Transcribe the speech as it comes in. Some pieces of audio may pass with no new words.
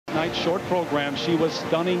night's short program, she was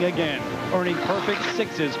stunning again, earning perfect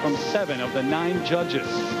sixes from 7 of the 9 judges.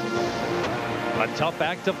 A tough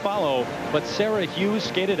act to follow, but Sarah Hughes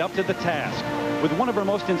skated up to the task. With one of her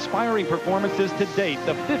most inspiring performances to date,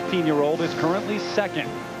 the 15-year-old is currently second.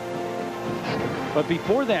 But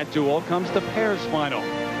before that duel comes the pairs final,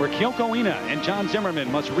 where Kyoko Ina and John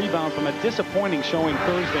Zimmerman must rebound from a disappointing showing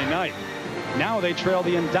Thursday night. Now they trail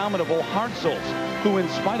the indomitable Hartzels, who, in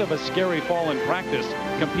spite of a scary fall in practice,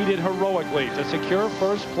 competed heroically to secure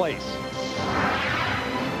first place.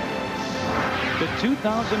 The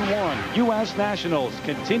 2001 U.S. Nationals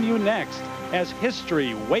continue next as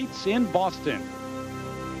history waits in Boston.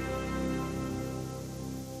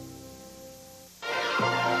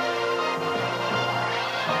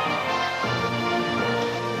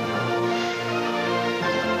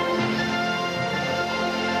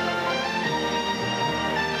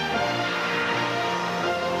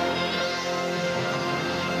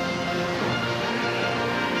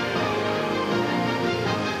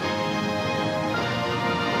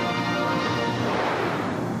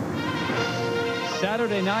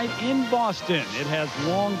 Saturday night in Boston. It has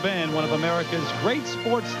long been one of America's great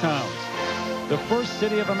sports towns. The first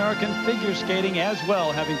city of American figure skating as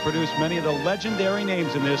well, having produced many of the legendary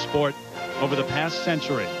names in this sport over the past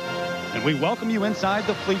century. And we welcome you inside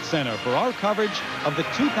the Fleet Center for our coverage of the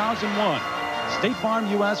 2001 State Farm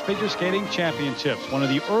U.S. Figure Skating Championships. One of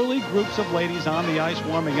the early groups of ladies on the ice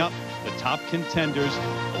warming up, the top contenders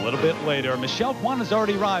a little bit later. Michelle Kwan has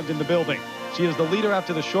already arrived in the building. She is the leader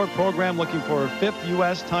after the short program, looking for her 5th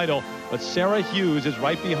U.S. title. But Sarah Hughes is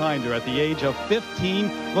right behind her at the age of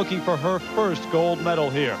 15, looking for her first gold medal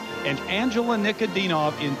here. And Angela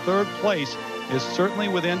Nikodinov in 3rd place is certainly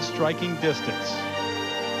within striking distance.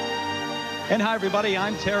 And hi, everybody.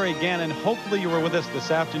 I'm Terry Gannon. Hopefully you were with us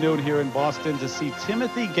this afternoon here in Boston to see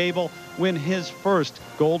Timothy Gable win his first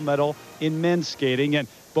gold medal in men's skating. And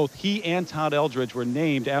both he and Todd Eldridge were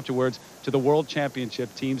named afterwards to the World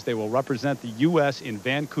Championship teams. They will represent the U.S. in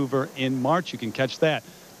Vancouver in March. You can catch that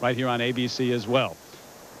right here on ABC as well.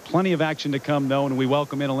 Plenty of action to come, though, and we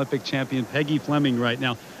welcome in Olympic champion Peggy Fleming right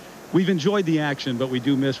now. We've enjoyed the action, but we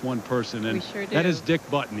do miss one person, and sure that is Dick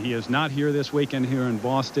Button. He is not here this weekend here in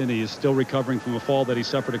Boston. He is still recovering from a fall that he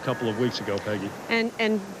suffered a couple of weeks ago, Peggy.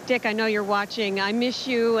 And Dick, I know you're watching. I miss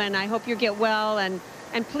you, and I hope you get well, and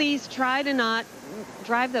please try to not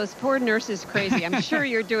drive those poor nurses crazy. I'm sure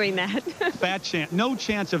you're doing that. Fat chance. No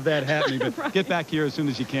chance of that happening, but Right. Get back here as soon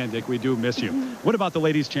as you can, Dick. We do miss you. What about the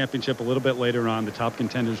ladies' championship a little bit later on? The top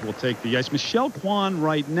contenders will take the ice. Michelle Kwan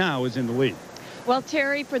right now is in the lead. Well,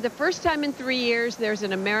 Terry, for the first time in 3 years, there's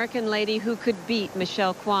an American lady who could beat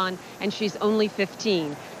Michelle Kwan, and she's only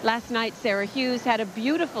 15. Last night, Sarah Hughes had a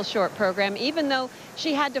beautiful short program, even though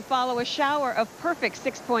she had to follow a shower of perfect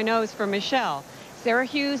 6.0s for Michelle. Sarah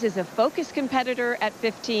Hughes is a focused competitor at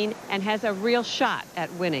 15 and has a real shot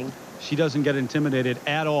at winning. She doesn't get intimidated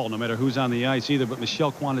at all, no matter who's on the ice either. But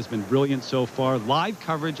Michelle Kwan has been brilliant so far. Live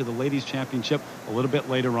coverage of the ladies' championship a little bit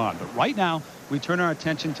later on. But right now, we turn our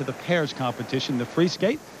attention to the pairs competition, the free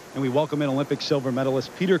skate, and we welcome in Olympic silver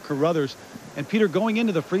medalist Peter Carruthers. And Peter, going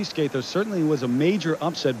into the free skate, there certainly was a major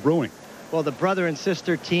upset brewing. Well, the brother and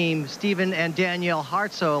sister team, Stephen and Danielle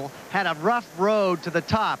Hartzell, had a rough road to the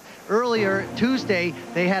top. Earlier Tuesday,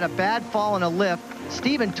 they had a bad fall in a lift.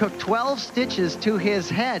 Stephen took 12 stitches to his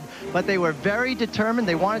head, but they were very determined.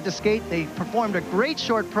 They wanted to skate. They performed a great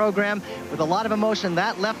short program with a lot of emotion.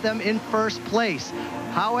 That left them in first place.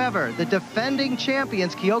 However, the defending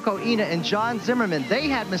champions, Kyoko Ina and John Zimmerman, they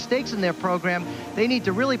had mistakes in their program. They need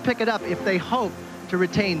to really pick it up if they hope to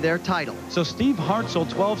retain their title. So Steve Hartzell,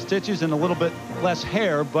 12 stitches and a little bit less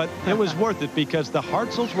hair, but it was worth it because the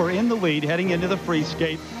Hartzels were in the lead heading into the free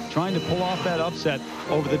skate, trying to pull off that upset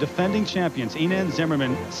over the defending champions, Ina and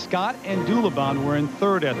Zimmerman. Scott and Dulabon were in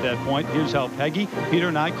 3rd at that point. Here's how Peggy, Peter,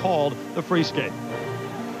 and I called the free skate.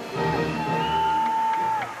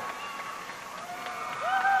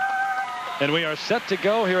 And we are set to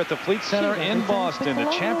go here at the Fleet Center in Boston. The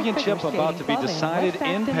championship about to be decided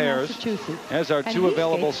in pairs as our 2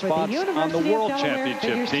 available spots on the World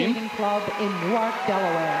Championship team. Club in Newark,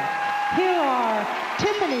 Delaware. Here are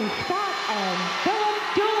Tiffany Scott and Philip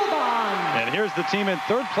Dulabon. And here's the team in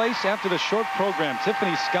 3rd place after the short program.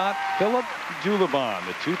 Tiffany Scott, Philip Dulabon,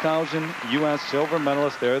 the 2000 U.S. silver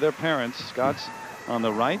medalists. They're their parents. Scott's on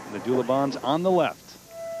the right, the Dulabons on the left.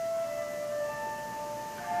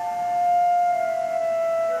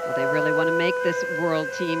 They really want to make this world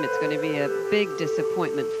team. It's going to be a big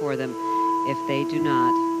disappointment for them if they do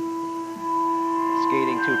not.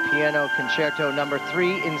 Skating to Piano Concerto number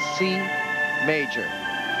 3 in C major.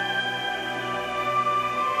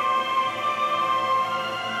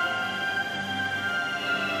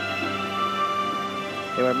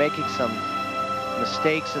 They were making some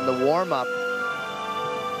mistakes in the warm-up.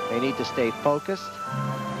 They need to stay focused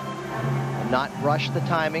and not rush the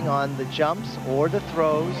timing on the jumps or the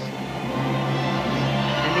throws.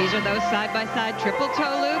 And these are those side-by-side triple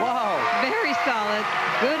toe loops. Wow. Very solid.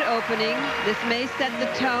 Good opening. This may set the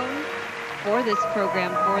tone for this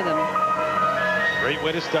program for them. Great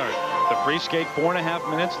way to start. The free skate 4.5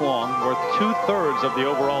 minutes long, worth 2/3 of the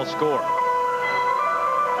overall score.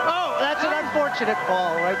 Oh, that's an unfortunate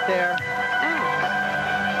fall right there.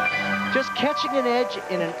 Just catching an edge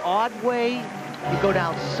in an odd way. You go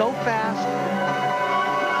down so fast.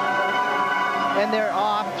 And they're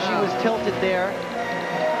off. She was tilted there.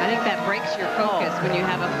 I think that breaks your focus when you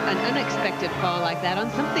have an unexpected fall like that on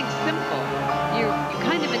something simple. You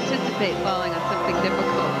kind of anticipate falling on something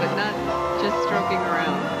difficult, but not just stroking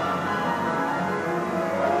around.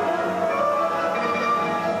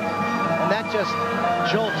 And that just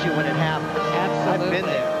jolts you when it happens. Absolutely. I've been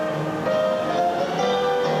there.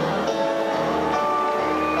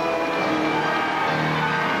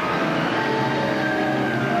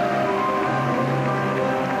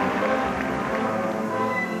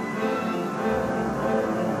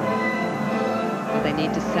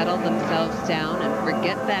 Need to settle themselves down and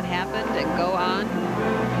forget that happened and go on.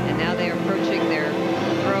 And now they're approaching their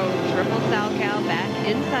throw triple Salchow back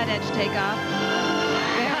inside edge takeoff.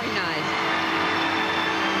 Very nice.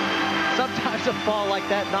 Sometimes a fall like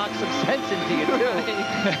that knocks some sense into you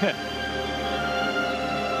too.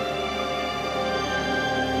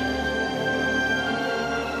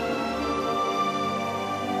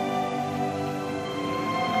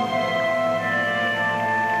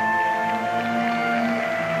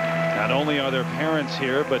 Not only are their parents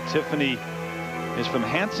here, but Tiffany is from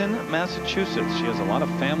Hanson, Massachusetts. She has a lot of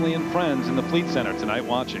family and friends in the Fleet Center tonight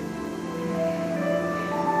watching.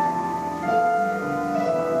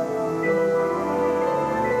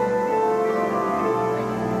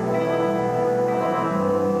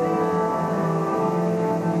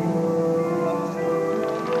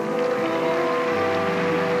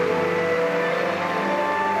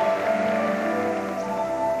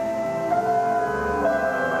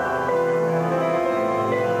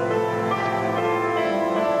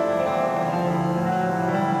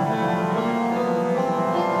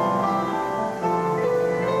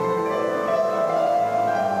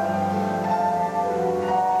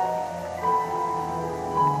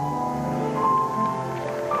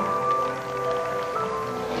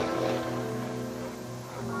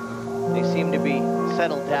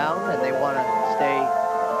 Settled down and they want to stay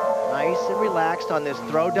nice and relaxed on this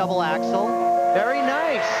throw double axel. Very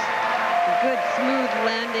nice. Good smooth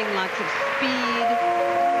landing, lots of speed.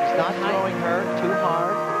 He's not throwing her too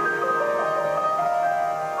hard.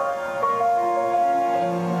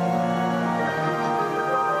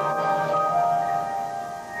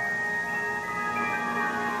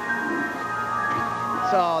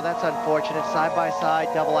 So that's unfortunate. Side by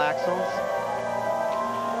side double axels.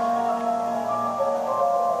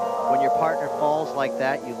 When your partner falls like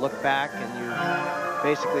that, you look back and you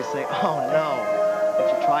basically say, oh no, but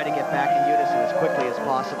you try to get back in unison as quickly as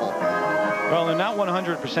possible. Well, they're not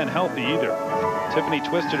 100% healthy either. Tiffany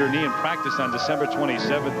twisted her knee in practice on December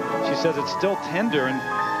 27th. She says it's still tender, and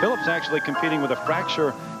Philip's actually competing with a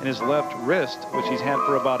fracture in his left wrist, which he's had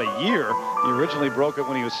for about a year. He originally broke it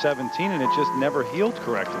when he was 17, and it just never healed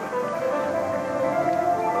correctly.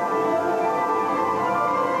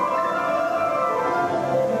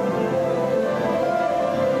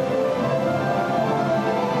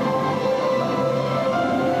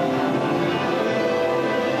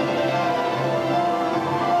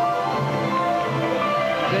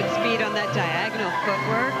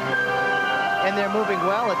 Footwork. And they're moving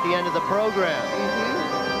well at the end of the program.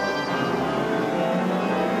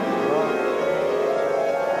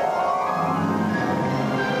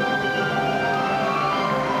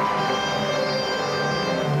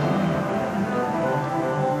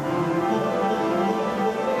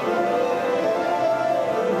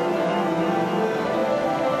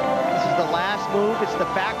 This is the last move. It's the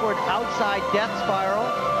backward outside death spiral.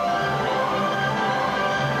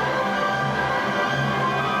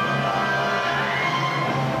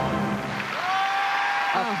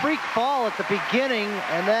 Freak fall at the beginning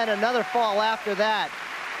and then another fall after that.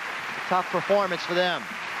 Tough performance for them.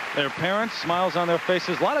 Their parents, smiles on their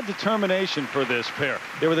faces, a lot of determination for this pair.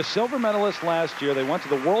 They were the silver medalists last year. They went to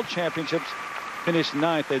the World Championships, finished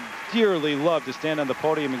 9th. They'd dearly love to stand on the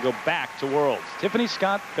podium and go back to Worlds. Tiffany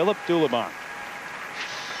Scott, Philip Dulabon.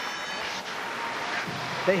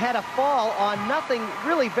 They had a fall on nothing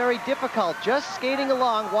really very difficult, just skating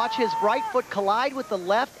along. Watch his right foot collide with the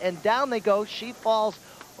left, and down they go. She falls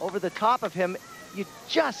over the top of him You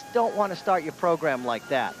just don't want to start your program like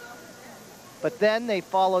that. But then they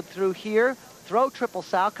followed through here. Throw triple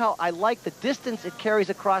Salchow. I like the distance it carries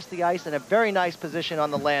across the ice and a very nice position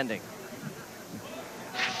on the landing.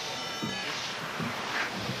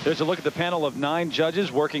 There's a look at the panel of 9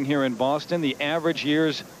 judges working here in Boston. The average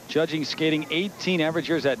years judging skating 18, average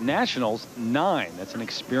years at nationals 9. That's an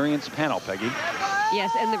experienced panel, Peggy.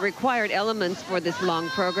 Yes, and the required elements for this long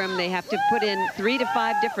program, they have to put in 3 to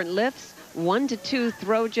 5 different lifts, 1 to 2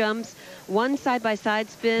 throw jumps, 1 side-by-side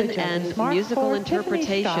spin, and musical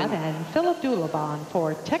interpretation. Tiffany Stott and Philip Dulabon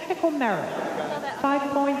for technical merit.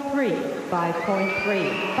 5.3,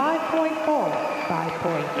 5.3, 5.4,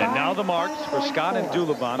 5.5. And now the marks for Scott and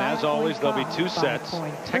Dulabon. As always, there'll be 2 sets.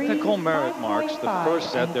 Technical merit marks, the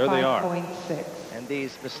first set. There they are. And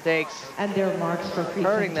these mistakes and their marks for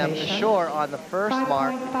hurting them for sure on the first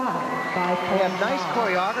mark. They have nice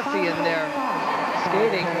choreography in their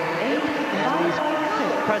skating. And these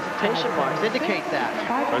presentation marks indicate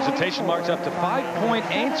that. Presentation marks up to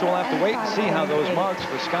 5.8, so we'll have to wait and see how those marks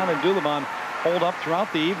for Scott and Dulabon hold up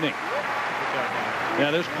throughout the evening.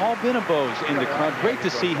 Now there's Paul Binabose in the crowd. Great to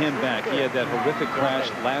see him back. He had that horrific crash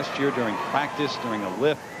last year during practice, during a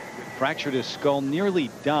lift. Fractured his skull, nearly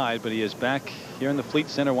died, but he is back here in the Fleet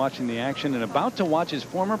Center watching the action and about to watch his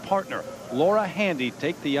former partner, Laura Handy,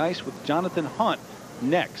 take the ice with Jonathan Hunt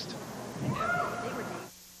next.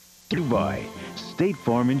 Dubai, State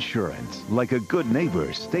Farm Insurance. Like a good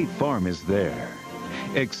neighbor, State Farm is there.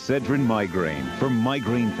 Excedrin Migraine for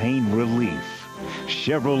migraine pain relief.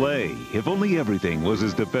 Chevrolet, if only everything was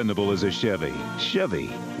as dependable as a Chevy. Chevy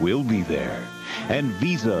will be there. And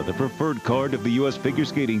Visa, the preferred card of the U.S. figure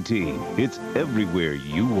skating team. It's everywhere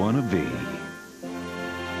you want to be.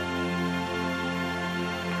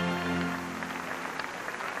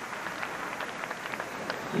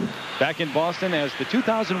 Back in Boston as the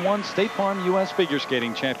 2001 State Farm U.S. Figure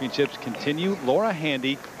Skating Championships continue. Laura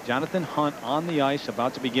Handy, Jonathan Hunt on the ice,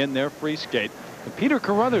 about to begin their free skate. And Peter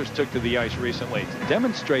Carruthers took to the ice recently to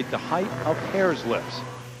demonstrate the height of pairs lifts.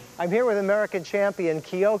 I'm here with American champion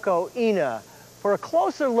Kyoko Ina for a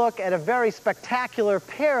closer look at a very spectacular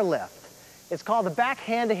pair lift. It's called the back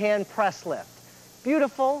hand-to-hand press lift.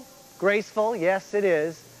 Beautiful, graceful, yes it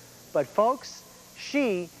is. But folks,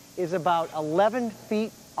 she is about 11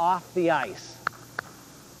 feet off the ice.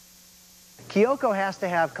 Kyoko has to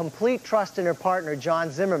have complete trust in her partner, John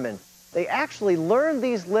Zimmerman. They actually learn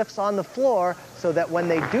these lifts on the floor so that when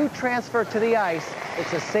they do transfer to the ice,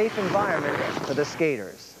 it's a safe environment for the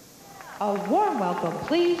skaters. A warm welcome,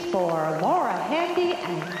 please, for Laura Handy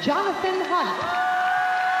and Jonathan Hunt.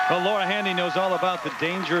 Well, Laura Handy knows all about the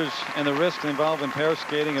dangers and the risks involved in pair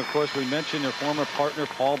skating. Of course, we mentioned her former partner,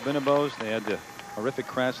 Paul Binabose. They had the horrific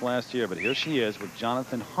crash last year, but here she is with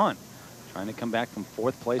Jonathan Hunt, trying to come back from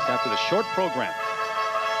 4th place after the short program.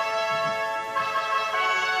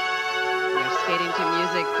 They're skating to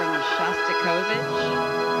music from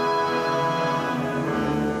Shostakovich.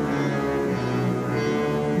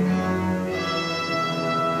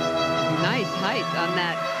 Nice height on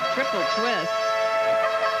that triple twist.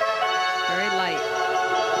 Very light.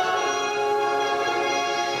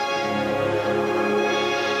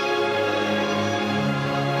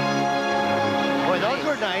 Boy, those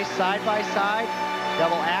were nice, side by side,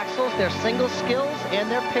 double axles, their single skills and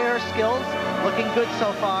their pair skills, looking good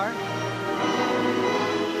so far.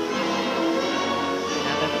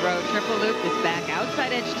 Now the throw triple loop is back,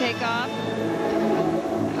 outside edge takeoff.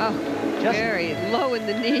 Oh. Just very low in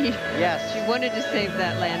the knee. Yes. She wanted to save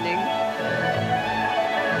that landing.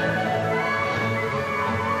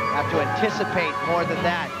 Have to anticipate more than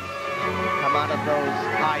that. Come out of those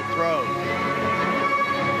high throws.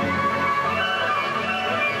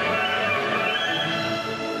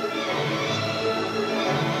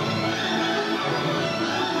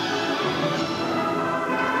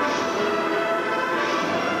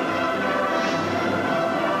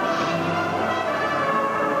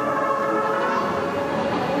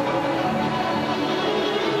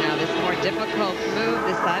 Difficult move,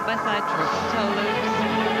 the side-by-side triple toe loops.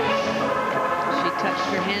 She touched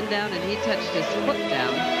her hand down and he touched his foot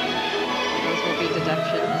down. Those will be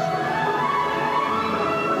deductions.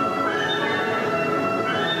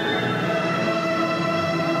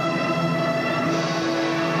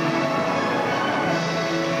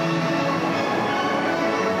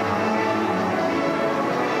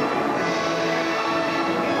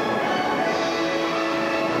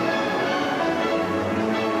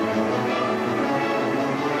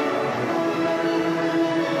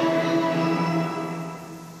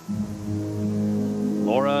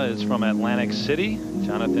 From Atlantic City,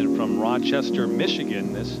 Jonathan from Rochester,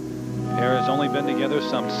 Michigan. This pair has only been together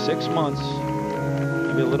some 6 months.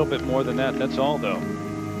 Maybe a little bit more than that. That's all, though.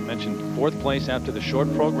 Mentioned 4th place after the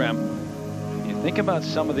short program. You think about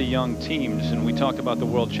some of the young teams, and we talked about the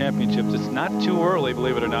World Championships. It's not too early,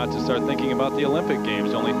 believe it or not, to start thinking about the Olympic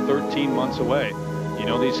Games. Only 13 months away. You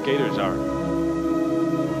know these skaters are.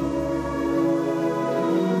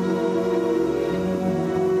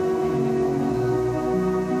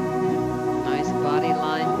 Nice body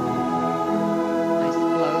line. Nice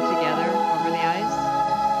flow together over the ice.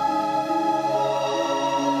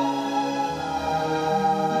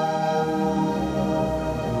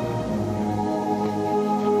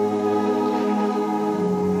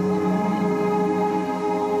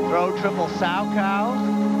 Throw triple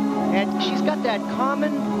Salchow. And she's got that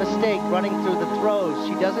common mistake running through the throws.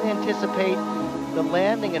 She doesn't anticipate the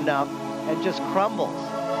landing enough and just crumbles.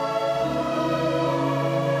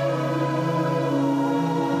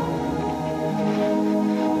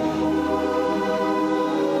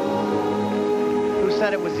 Who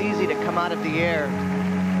said it was easy to come out of the air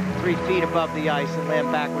 3 feet above the ice and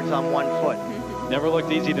land backwards on 1 foot? Never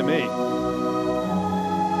looked easy to me.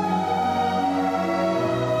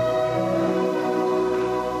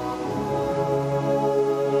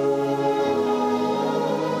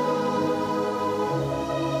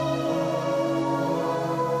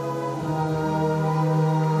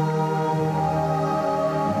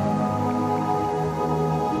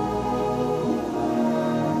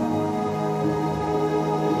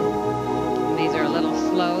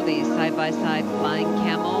 These side-by-side flying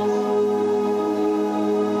camels.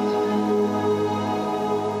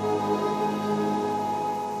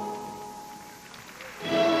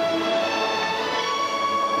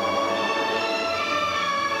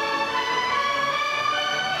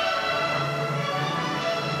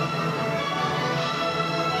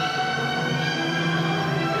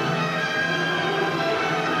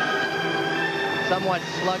 Somewhat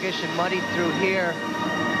sluggish and muddied through here.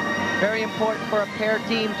 Very important for a pair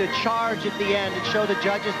team to charge at the end and show the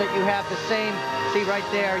judges that you have the same, see right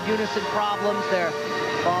there, unison problems. They're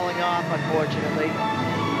falling off, unfortunately.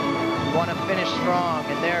 You want to finish strong,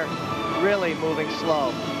 and they're really moving slow.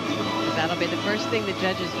 That'll be the first thing the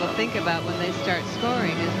judges will think about when they start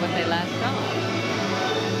scoring is what they last saw.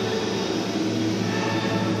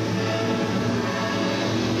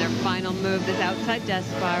 Their final move, this outside death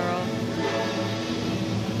spiral.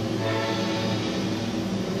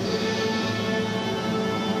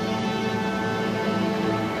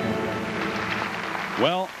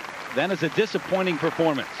 Well, that is a disappointing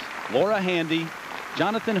performance. Laura Handy,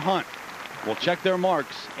 Jonathan Hunt will check their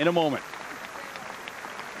marks in a moment.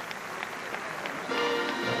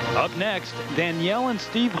 Up next, Danielle and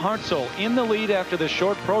Steve Hartzell in the lead after the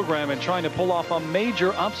short program and trying to pull off a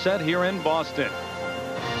major upset here in Boston.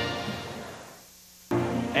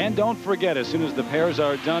 And don't forget, as soon as the pairs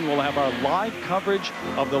are done, we'll have our live coverage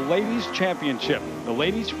of the Ladies Championship. The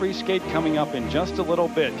Ladies Free Skate coming up in just a little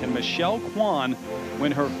bit. Can Michelle Kwan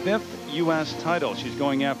win her 5th U.S. title? She's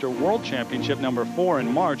going after World Championship number 4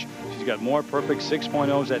 in March. She's got more perfect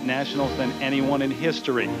 6.0s at Nationals than anyone in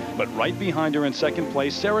history. But right behind her in second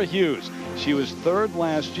place, Sarah Hughes. She was 3rd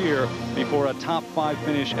last year before a top 5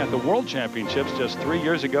 finish at the World Championships just 3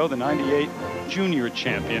 years ago, the '98 junior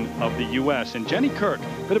champion of the U.S. And Jenny Kirk,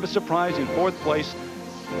 bit of a surprise in 4th place,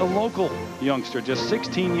 a local youngster, just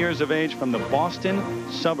 16 years of age from the Boston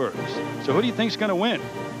suburbs. So who do you think's going to win?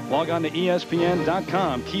 Log on to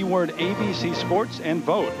ESPN.com, keyword ABC Sports, and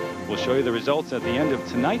vote. We'll show you the results at the end of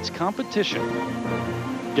tonight's competition.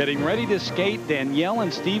 Getting ready to skate, Danielle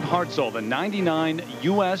and Steve Hartzell, the '99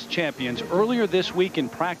 U.S. champions. Earlier this week in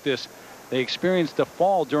practice, they experienced a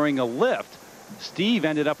fall during a lift. Steve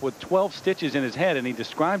ended up with 12 stitches in his head, and he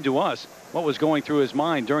described to us what was going through his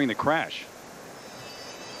mind during the crash.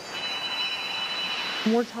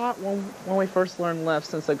 We're taught when we first learn lifts,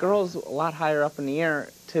 since the girl's a lot higher up in the air,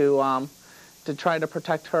 to try to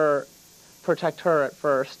protect her at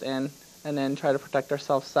first, and then try to protect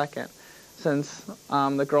ourselves second, since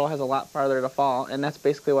the girl has a lot farther to fall. And that's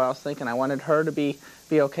basically what I was thinking. I wanted her to be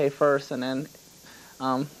okay first, and then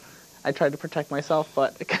I tried to protect myself,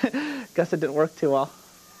 but I guess it didn't work too well.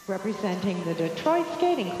 Representing the Detroit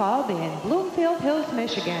Skating Club in Bloomfield Hills,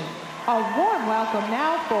 Michigan, a warm welcome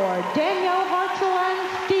now for Danielle Hartzell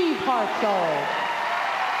and Steve Hartzell.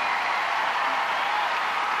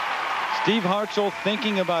 Steve Hartzell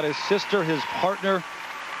thinking about his sister, his partner,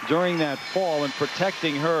 during that fall and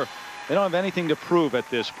protecting her. They don't have anything to prove at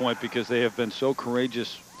this point because they have been so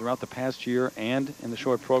courageous throughout the past year and in the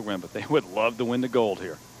short program, but they would love to win the gold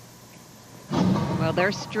here. Well,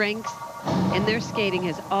 their strength in their skating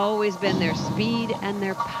has always been their speed and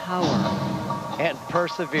their power. And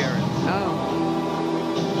perseverance.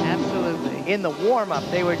 Oh, absolutely. in the warm-up,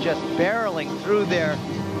 they were just barreling through their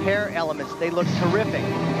pair elements. They looked terrific.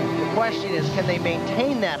 The question is, can they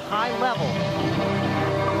maintain that high level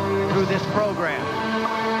through this program?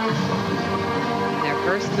 Their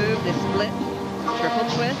first move, the split triple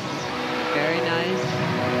twist. Very nice.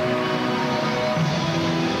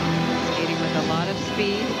 Skating with a lot of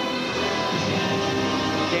speed.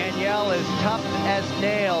 Danielle is tough as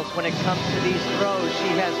nails when it comes to these throws.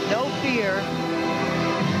 She has no fear.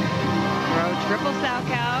 Throw triple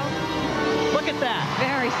Salchow. Look at that.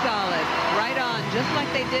 Very solid. Right on, just like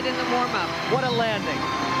they did in the warm-up. What a landing.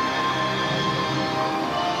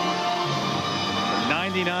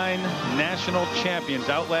 99 national champions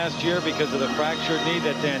out last year because of the fractured knee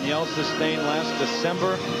that Danielle sustained last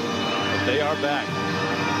December. But they are back.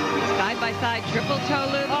 Side-by-side triple toe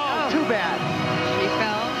loop. Oh, too bad. She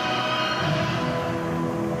fell.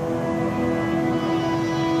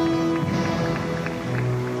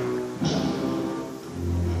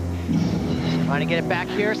 Trying to get it back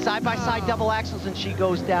here. Side-by-side double axels, and she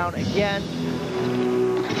goes down again.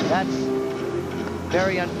 That's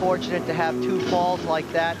very unfortunate to have two falls like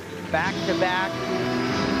that, back-to-back.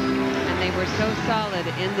 And they were so solid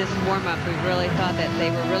in this warm-up. We really thought that they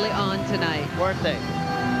were really on tonight. Weren't they?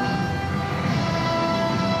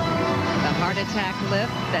 The heart attack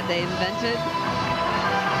lift that they invented.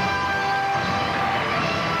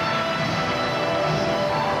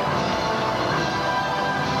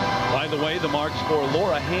 By the way, the marks for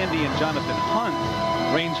Laura Handy and Jonathan Hunt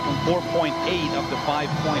range from 4.8 up to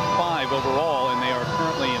 5.5 overall, and they are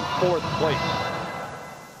currently in 4th place.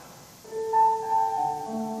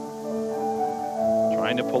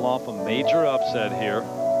 Trying to pull off a major upset here,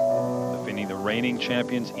 defeating the reigning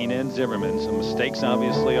champions Ina and Zimmerman. Some mistakes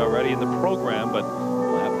obviously already in the program, but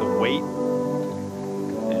we'll have to wait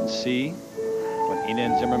and see what Ina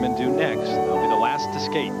and Zimmerman do next. They'll be the last to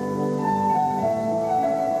skate.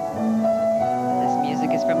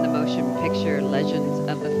 Is from the motion picture Legends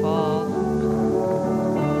of the Fall.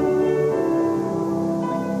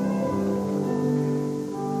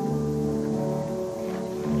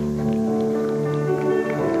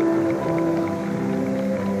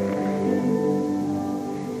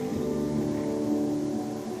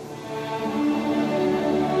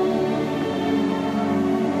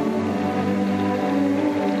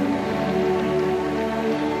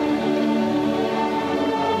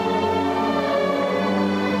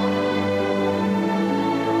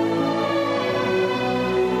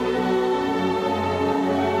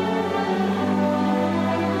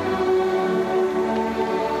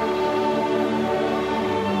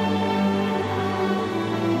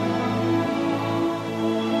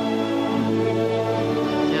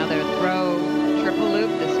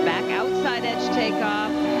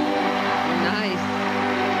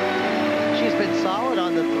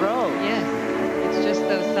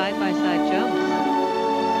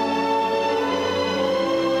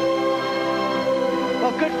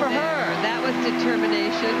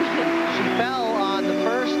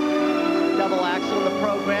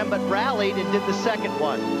 And did the second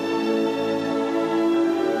one.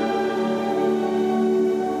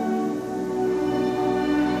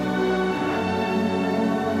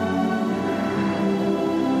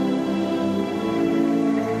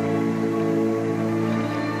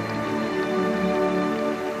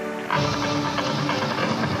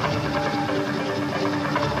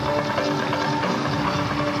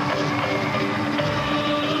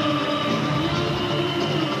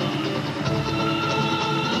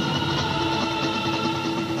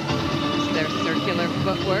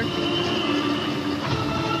 Footwork.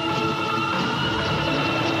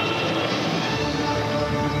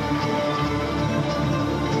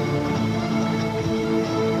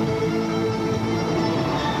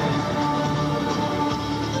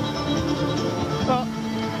 Well,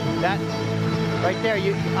 that right there,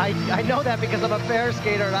 I know that because I'm a fair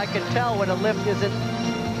skater, and I can tell when a lift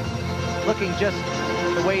isn't looking just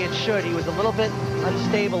the way it should. He was a little bit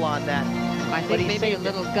unstable on that. I think maybe a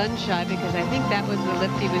little gun shy, because I think that was the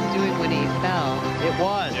lift he was doing when he fell. It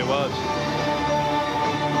was. It was.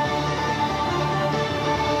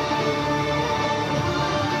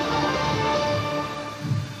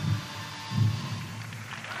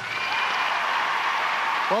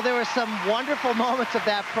 Well, there were some wonderful moments of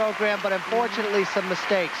that program, but unfortunately some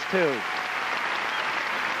mistakes too.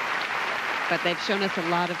 But they've shown us a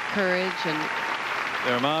lot of courage, and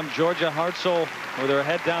their mom, Georgia Hartzell, with her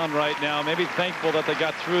head down right now, maybe thankful that they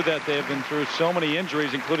got through that. They have been through so many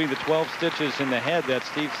injuries, including the 12 stitches in the head that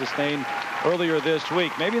Steve sustained earlier this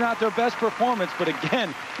week. Maybe not their best performance, but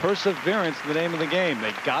again, perseverance, the name of the game.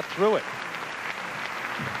 They got through it.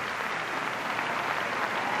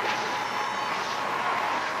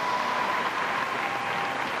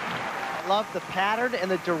 love the pattern and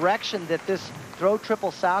the direction that this throw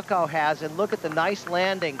triple Salchow has, and look at the nice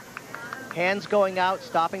landing. Hands going out,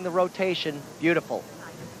 stopping the rotation. Beautiful.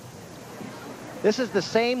 This is the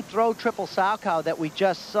same throw triple Salchow that we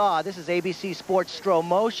just saw. This is ABC Sports Slow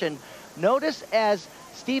Motion. Notice as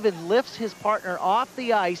Steven lifts his partner off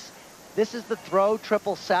the ice, this is the throw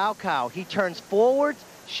triple Salchow. He turns forward,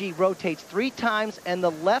 she rotates 3 times, and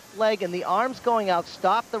the left leg and the arms going out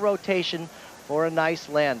stop the rotation for a nice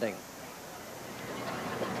landing.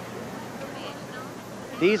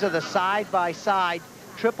 These are the side-by-side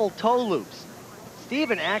triple toe loops.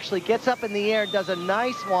 Steven actually gets up in the air and does a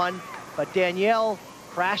nice one, but Danielle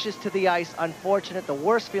crashes to the ice. Unfortunate, the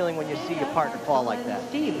worst feeling when you see your partner fall like that.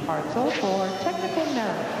 Steve Hartzell for technical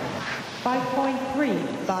merit. 5.3,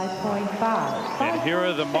 5.5. And here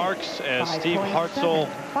are the marks as Steve Hartzell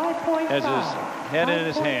has his head in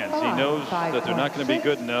his hands. He knows that they're not going to be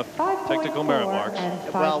good enough. Technical merit marks.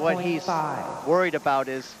 Well, what he's worried about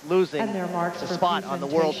is losing the spot on the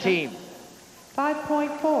world team.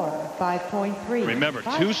 5.4, 5.3. Remember,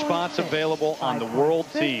 2 spots available on the world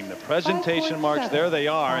team. The presentation marks, there they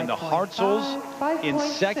are, and the Hartzels in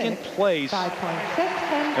second place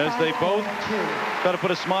as they both got to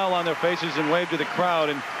put a smile on their faces and wave to the crowd,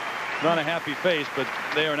 and not a happy face, but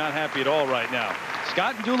they are not happy at all right now.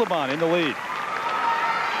 Scott and Dulabon in the lead.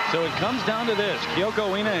 So it comes down to this.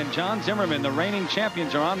 Kyoko Ina and John Zimmerman, the reigning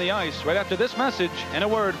champions, are on the ice right after this message and a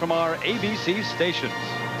word from our ABC stations.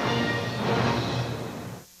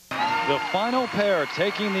 The final pair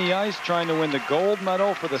taking the ice, trying to win the gold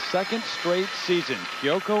medal for the 2nd straight season.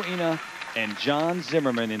 Kyoko Ina and John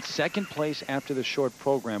Zimmerman in 2nd place after the short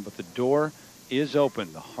program, but the door is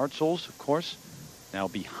open. The Hartzels, of course, now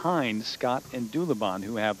behind Scott and Dulabon,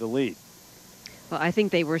 who have the lead. Well, I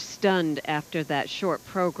think they were stunned after that short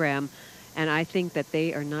program, and I think that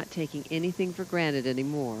they are not taking anything for granted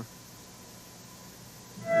anymore.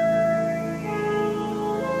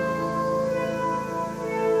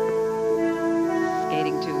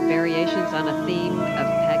 Skating to variations on a theme of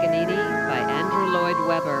Paganini by Andrew Lloyd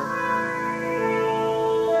Webber.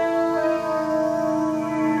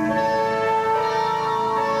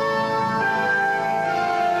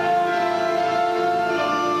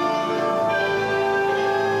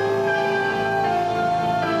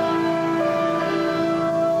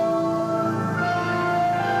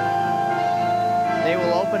 They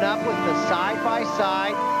will open up with the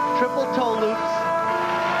side-by-side triple toe loops.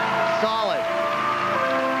 Solid.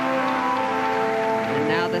 And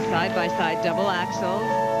now the side-by-side double axels.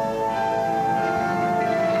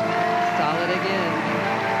 Solid again.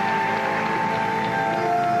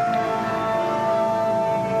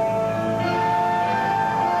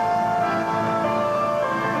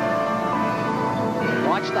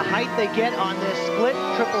 Watch the height they get on this split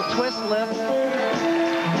triple twist lift.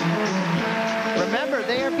 Remember,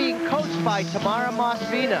 they are being coached by Tamara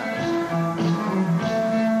Mosvina,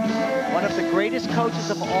 one of the greatest coaches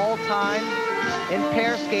of all time in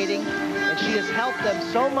pair skating, and she has helped them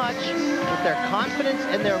so much with their confidence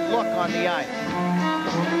and their look on the ice.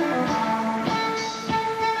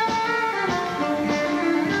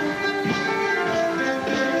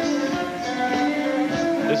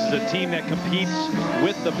 This is a team that competes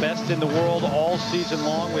with the best in the world all season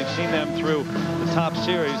long. We've seen them through the top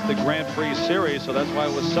series, the Grand Prix series, so that's why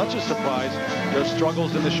it was such a surprise, their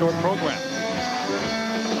struggles in the short program.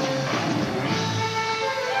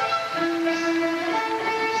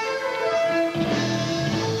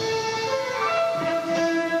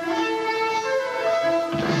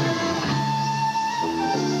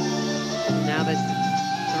 Now this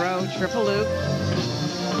throw triple loop.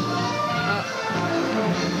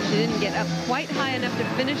 She didn't get up quite high enough to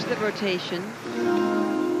finish the rotation.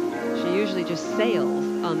 She usually just sails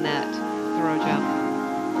on that throw jump.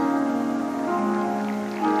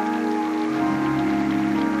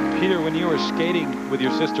 Peter, when you were skating with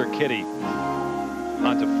your sister Kitty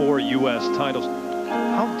onto 4 U.S. titles,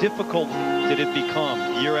 how difficult did it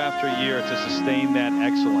become year after year to sustain that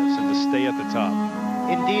excellence and to stay at the top?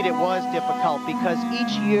 Indeed, it was difficult because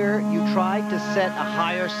each year you tried to set a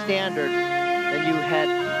higher standard than you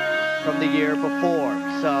had from the year before.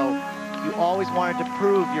 So you always wanted to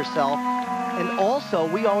prove yourself. And also,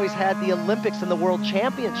 we always had the Olympics and the World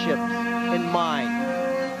Championships in mind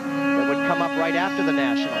that would come up right after the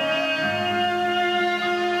Nationals.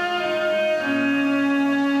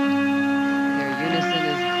 Their unison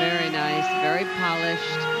is very nice, very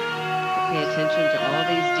polished. They pay attention to all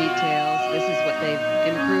these details. This is what they've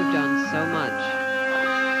improved on so much.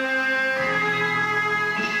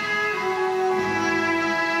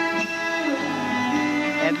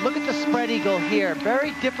 And look at the spread eagle here.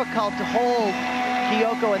 Very difficult to hold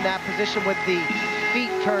Kyoko in that position with the feet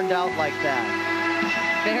turned out like that.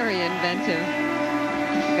 Very inventive.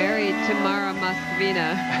 Very Tamara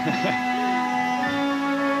Moskvina.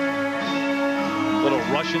 Little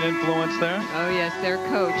Russian influence there. Oh, yes, their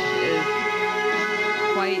coach is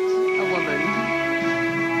quite a woman.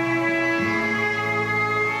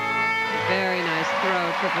 Very nice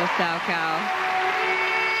throw, triple Salchow.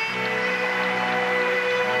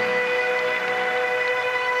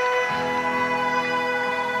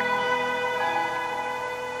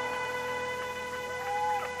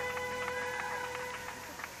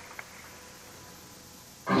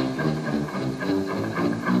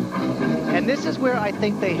 And this is where I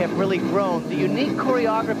think they have really grown. The unique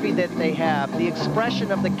choreography that they have, the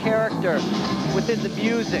expression of the character within the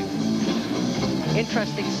music.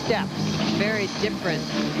 Interesting steps. Very different.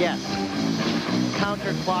 Yes.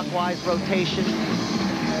 Counterclockwise rotation.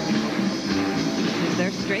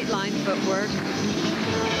 Their straight line footwork.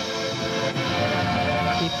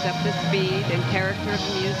 Keeps up the speed and character of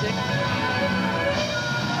the music.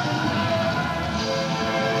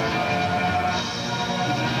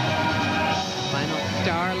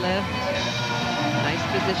 Star lift. Nice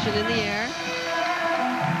position in the air.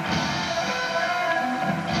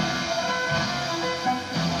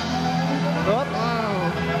 Oops.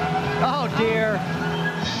 Whoa. Oh dear.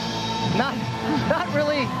 Not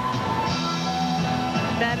really.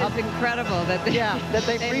 That is incredible that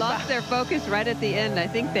they, they lost their focus right at the end. I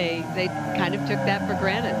think they kind of took that for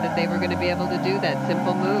granted, that they were going to be able to do that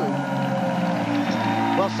simple move.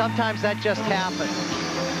 Well, sometimes that just happens.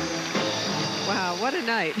 Wow, what a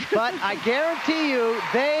night. But I guarantee you,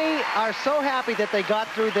 they are so happy that they got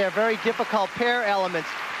through their very difficult pair elements.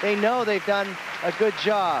 They know they've done a good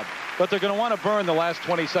job. But they're going to want to burn the last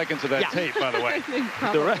 20 seconds of that tape, by the way.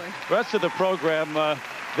 The rest of the program,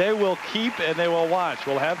 they will keep and they will watch.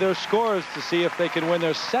 We'll have their scores to see if they can win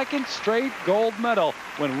their second straight gold medal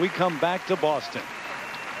when we come back to Boston.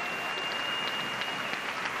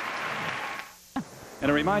 And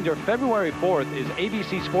a reminder, February 4th is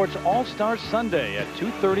ABC Sports All-Star Sunday at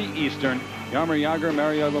 2:30 Eastern. Jaromir Jagr,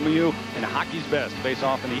 Mario Lemieux, and Hockey's Best face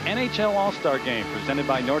off in the NHL All-Star Game presented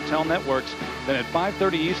by Nortel Networks. Then at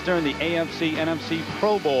 5:30 Eastern, the AFC NMC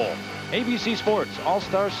Pro Bowl. ABC Sports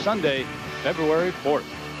All-Star Sunday, February 4th.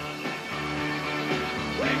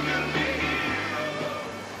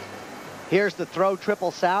 Here's the throw triple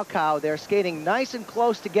Salchow. They're skating nice and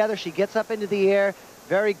close together. She gets up into the air.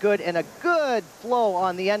 Very good, and a good flow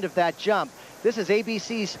on the end of that jump. This is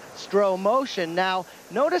ABC's Stroh Motion. Now,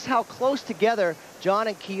 notice how close together John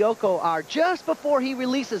and Kyoko are just before he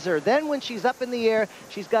releases her. Then when she's up in the air,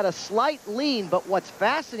 she's got a slight lean, but what's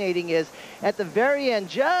fascinating is at the very end,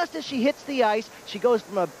 just as she hits the ice, she goes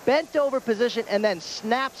from a bent over position and then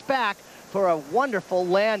snaps back for a wonderful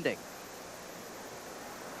landing.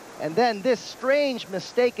 And then this strange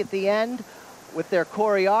mistake at the end with their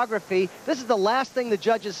choreography. This is the last thing the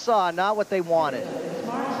judges saw, not what they wanted.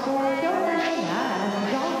 Smart score, and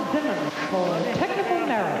John Zimmerman for technical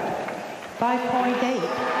merit.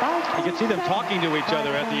 5.8. You can see them talking to each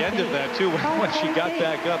other at the end of that, too, when she got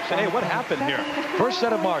back up. Say, hey, what happened here? First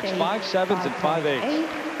set of marks, 5 7s and 5 8s.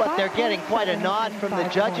 But they're getting quite a nod from the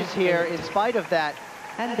judges here in spite of that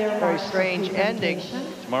very strange ending.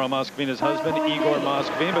 Tamara Moskvina's husband, Igor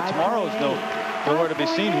Moskvin, but tomorrow's nowhere to be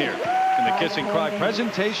seen here. And the Kiss and Cry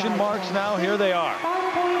presentation marks now, here they are.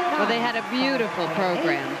 Well, they had a beautiful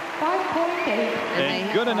program.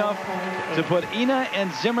 And good enough to put Ina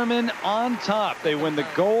and Zimmerman on top. They win the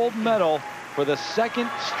gold medal for the second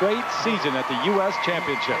straight season at the U.S.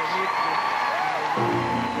 Championships.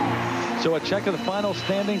 So a check of the final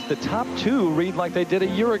standings. The top two read like they did a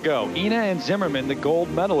year ago. Ina and Zimmerman, the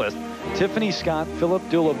gold medalist. Tiffany Scott, Philip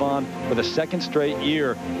Dulevon, for the second straight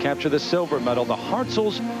year, capture the silver medal. The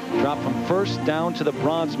Hartzels drop from first down to the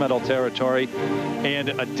bronze medal territory. And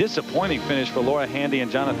a disappointing finish for Laura Handy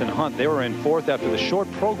and Jonathan Hunt. They were in fourth after the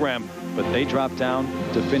short program, but they dropped down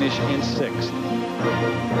to finish in sixth.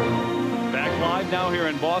 Back live now here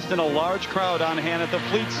in Boston, a large crowd on hand at the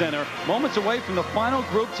Fleet Center. Moments away from the final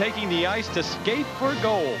group taking the ice to skate for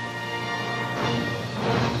gold.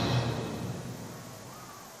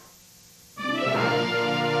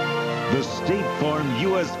 The State Farm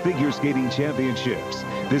U.S. Figure Skating Championships.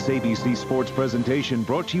 This ABC Sports presentation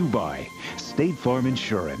brought to you by State Farm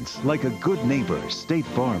Insurance. Like a good neighbor, State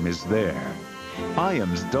Farm is there.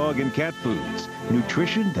 Iams Dog and Cat Foods.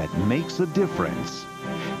 Nutrition that makes a difference.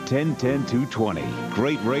 10-10-220.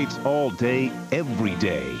 Great rates all day, every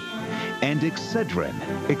day. And Excedrin.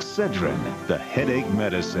 Excedrin, the headache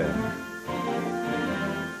medicine.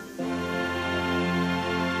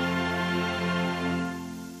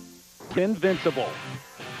 invincible.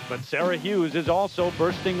 But Sarah Hughes is also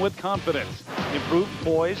bursting with confidence. Improved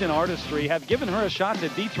poise and artistry have given her a shot to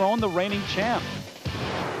dethrone the reigning champ.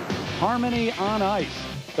 Harmony on ice.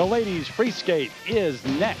 The ladies' free skate is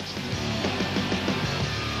next.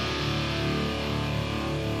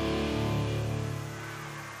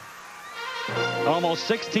 Almost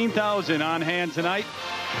 16,000 on hand tonight.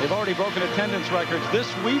 They've already broken attendance records this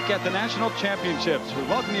week at the National Championships. We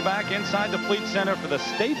welcome you back inside the Fleet Center for the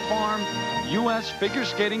State Farm U.S. Figure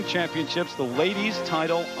Skating Championships. The ladies'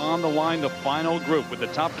 title on the line, the final group with the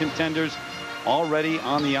top contenders already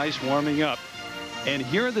on the ice warming up. And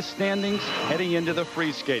here are the standings heading into the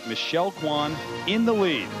free skate. Michelle Kwan in the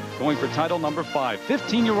lead, going for title number 5.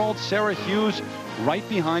 15-year-old Sarah Hughes right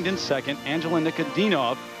behind in second. Angela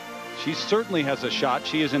Nikodinov, she certainly has a shot.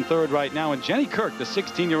 She is in third right now. And Jenny Kirk, the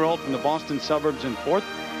 16-year-old from the Boston suburbs, in fourth.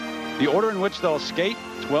 The order in which they'll skate: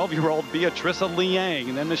 12-year-old Beatrice Liang,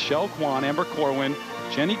 and then Michelle Kwan, Amber Corwin,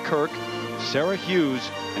 Jenny Kirk, Sarah Hughes,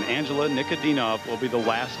 and Angela Nikodinov will be the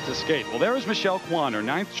last to skate. Well, there is Michelle Kwan, her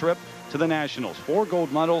 9th trip to the Nationals. 4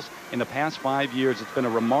 gold medals in the past 5 years. It's been a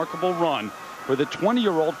remarkable run for the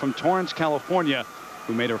 20-year-old from Torrance, California,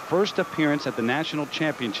 who made her first appearance at the National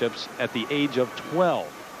Championships at the age of 12.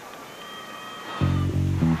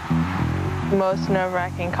 The most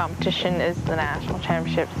nerve-wracking competition is the National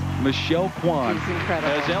Championships. Michelle Kwan, She's incredible.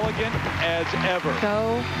 as elegant as ever.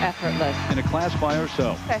 So effortless. In a class by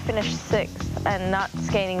herself. I finished 6th and not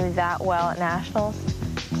skating that well at Nationals.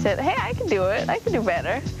 Said, hey, I can do it. I can do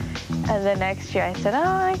better. And the next year I said,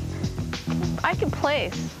 oh, I can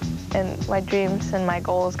place. And my dreams and my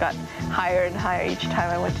goals got higher and higher each time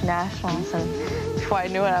I went to Nationals. And before I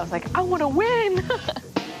knew it, I was like, I want to win.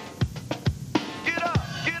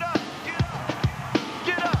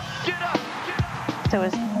 There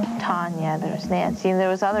was Tanya, there was Nancy, and there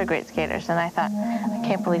was other great skaters, and I thought, I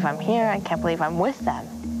can't believe I'm here, I can't believe I'm with them.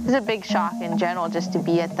 It was a big shock in general just to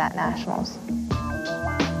be at that Nationals.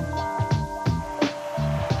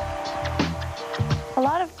 A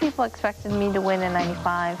lot of people expected me to win in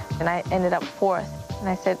 '95, and I ended up 4th, and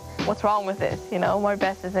I said, what's wrong with this? You know, my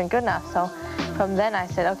best isn't good enough. So from then I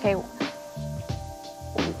said, okay,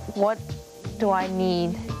 what do I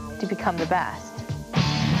need to become the best?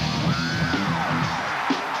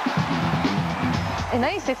 In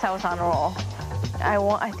 '96, I was on a roll.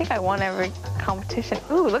 I think I won every competition.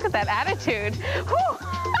 Ooh, look at that attitude.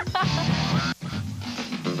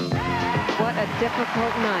 What a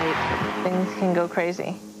difficult night. Things can go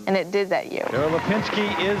crazy, and it did that year. Kara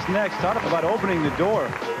Lipinski is next. Talk about opening the door.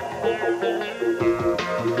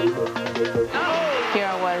 Here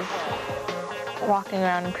I was walking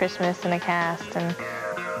around in Christmas in a cast and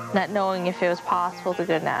not knowing if it was possible to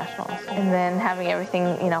go to Nationals, and then having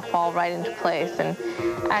everything, you know, fall right into place, and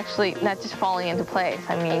actually not just falling into place,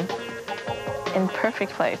 I mean, in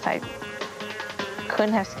perfect place. I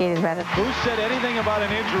couldn't have skated better. Who said anything about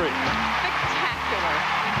an injury? Spectacular.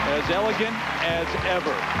 As elegant as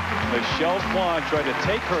ever. Michelle Kwan tried to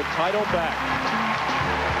take her title back.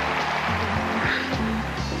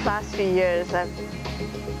 Last few years, I've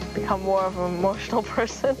become more of an emotional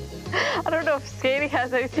person. I don't know if skating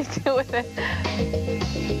has anything to do with it.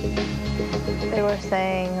 They were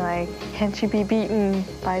saying, like, can't you be beaten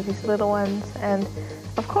by these little ones? And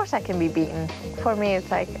of course I can be beaten. For me, it's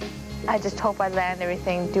like, I just hope I land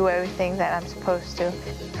everything, do everything that I'm supposed to.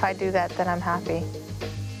 If I do that, then I'm happy.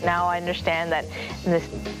 Now I understand that in this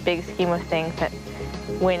big scheme of things, that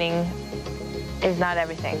winning is not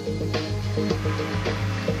everything.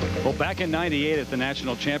 Well, back in '98 at the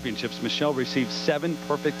National Championships, Michelle received 7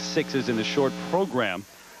 perfect 6s in the short program.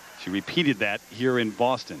 She repeated that here in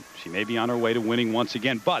Boston. She may be on her way to winning once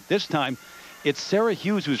again, but this time it's Sarah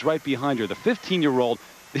Hughes who's right behind her. The 15-year-old,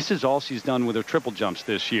 this is all she's done with her triple jumps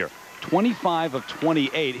this year. 25 of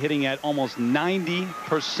 28, hitting at almost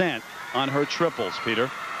 90% on her triples,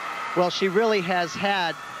 Peter. Well, she really has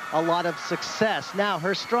had a lot of success. Now,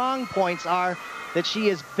 her strong points are that she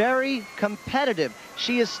is very competitive.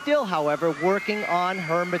 She is still, however, working on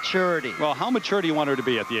her maturity. Well, how mature do you want her to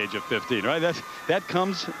be at the age of 15, right? That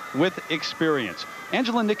comes with experience.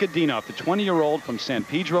 Angela Nikodinov, the 20-year-old from San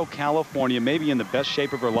Pedro, California, may be in the best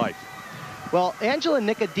shape of her life. Well, Angela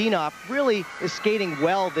Nikodinov really is skating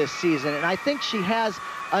well this season, and I think she has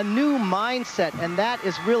a new mindset, and that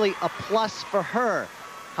is really a plus for her.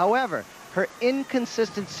 However, her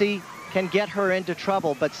inconsistency can get her into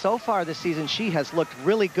trouble, but so far this season she has looked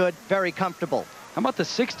really good, very comfortable. How about the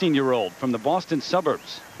 16-year-old from the Boston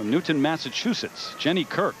suburbs, from Newton, Massachusetts, Jenny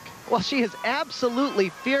Kirk? Well, she is absolutely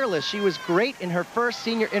fearless. She was great in her first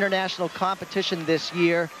senior international competition this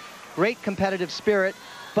year. Great competitive spirit.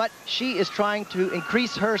 but she is trying to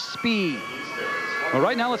increase her speed. Well,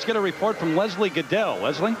 right now, let's get a report from Leslie Goodell.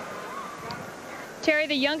 Leslie? Terry,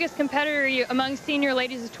 the youngest competitor among senior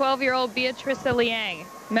ladies is 12-year-old Beatrice Liang.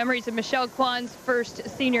 Memories of Michelle Kwan's first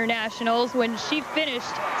senior nationals when she finished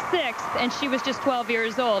 6th and she was just 12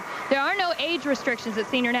 years old. There are no age restrictions at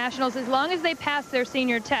senior nationals as long as they pass their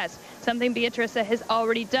senior test, something Beatrice has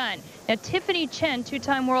already done. Now, Tiffany Chen,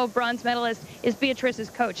 2-time world bronze medalist, is Beatrice's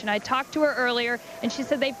coach, and I talked to her earlier, and she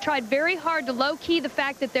said they've tried very hard to low-key the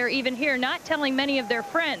fact that they're even here, not telling many of their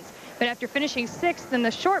friends. But after finishing 6th in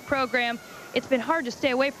the short program, it's been hard to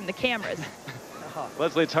stay away from the cameras.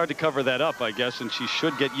 Leslie, it's hard to cover that up, I guess, and she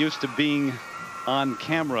should get used to being on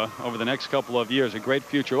camera over the next couple of years. A great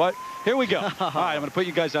future. What? Here we go. All right, I'm going to put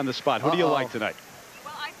you guys on the spot. Who do you like tonight?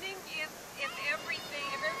 Well, I think if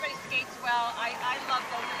everybody skates well, I love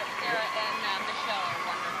both of them. Sarah and Michelle are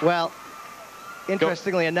wonderful. Well,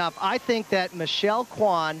 interestingly enough, I think that Michelle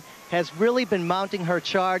Kwan has really been mounting her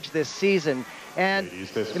charge this season. And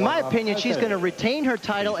in my opinion, she's going to retain her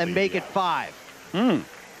title and make it 5.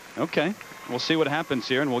 Okay. We'll see what happens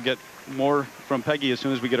here, and we'll get more from Peggy as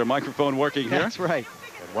soon as we get her microphone working here. That's right.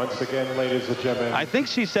 And once again, ladies and gentlemen, I think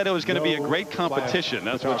she said it was going to be a great competition.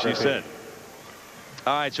 That's what she said.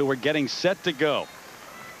 All right, so we're getting set to go.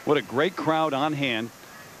 What a great crowd on hand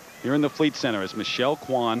here in the Fleet Center as Michelle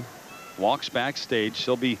Kwan walks backstage.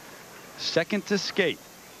 She'll be second to skate.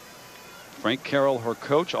 Frank Carroll, her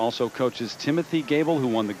coach, also coaches Timothy Gable, who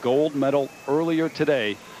won the gold medal earlier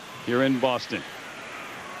today here in Boston.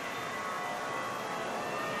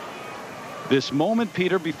 This moment,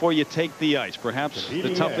 Peter, before you take the ice, perhaps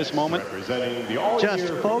the toughest moment.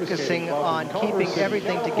 Just focusing on keeping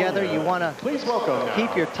everything together. You want to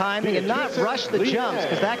keep your timing and not rush the jumps,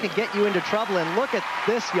 because that could get you into trouble. And look at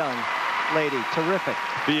this young lady. Terrific.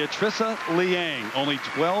 Beatrice Liang, only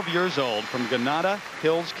 12 years old, from Granada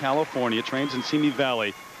Hills, California, trains in Simi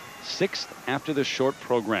Valley, 6th after the short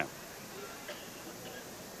program.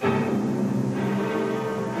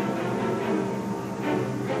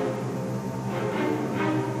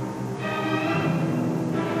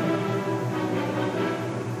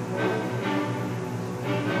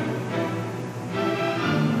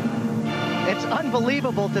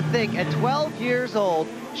 Unbelievable to think at 12 years old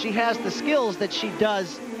she has the skills that she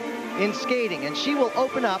does in skating, and she will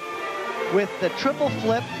open up with the triple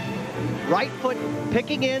flip, right foot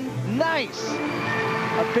picking in, nice,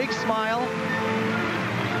 a big smile.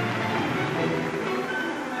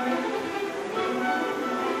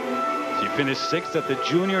 She finished 6th at the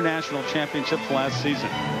Junior National Championships last season.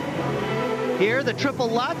 Here the triple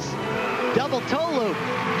Lutz, double toe loop,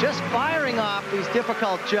 just firing off these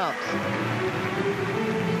difficult jumps.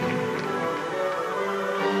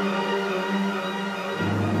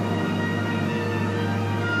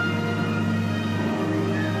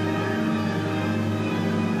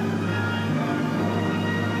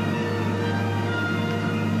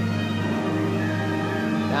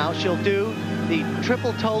 Now she'll do the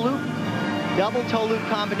triple toe loop, double toe loop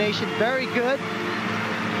combination. Very good.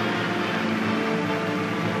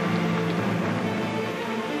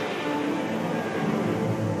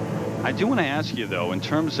 I do want to ask you, though, in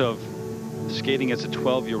terms of skating as a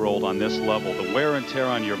 12-year-old on this level, the wear and tear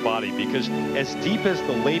on your body, because as deep as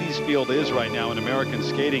the ladies field is right now in American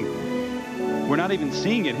skating, we're not even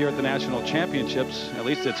seeing it here at the National Championships, at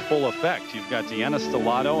least its full effect. You've got Deanna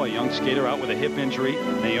Stellato, a young skater, out with a hip injury.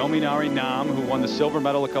 Naomi Nari Nam, who won the silver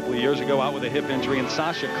medal a couple of years ago, out with a hip injury. And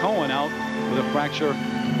Sasha Cohen out with a fracture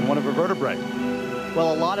in one of her vertebrae.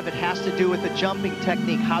 Well, a lot of it has to do with the jumping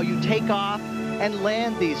technique, how you take off and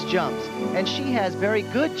land these jumps. And she has very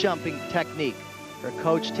good jumping technique. Her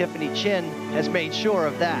coach, Tiffany Chen, has made sure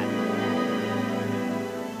of that.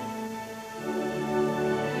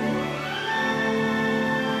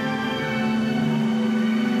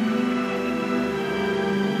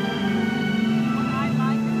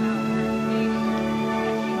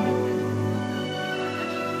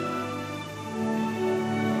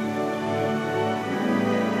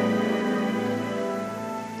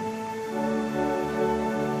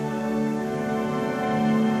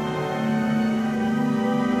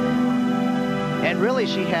 Really,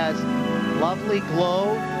 she has lovely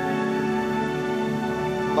glow,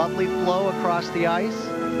 lovely flow across the ice.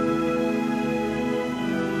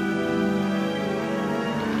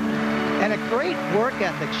 And a great work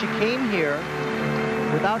ethic. She came here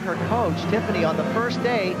without her coach, Tiffany, on the first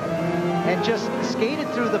day and just skated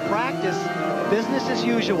through the practice, business as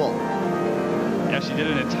usual. Yeah, she did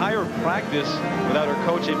an entire practice without her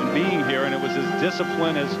coach even being here, and it was as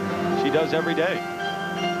disciplined as she does every day.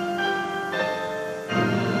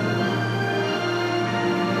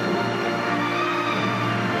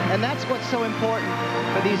 And that's what's so important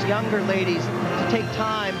for these younger ladies, to take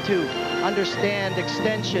time to understand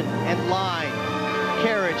extension and line,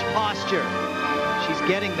 carriage, posture. She's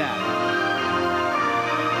getting that.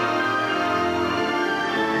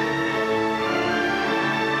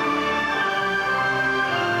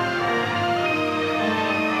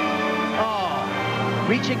 Oh,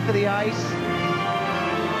 reaching for the ice.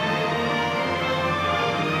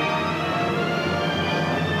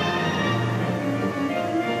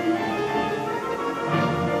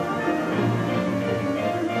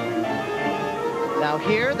 Now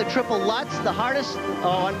here, the triple Lutz, the hardest.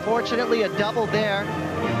 Oh, unfortunately, a double there.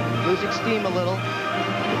 Losing steam a little.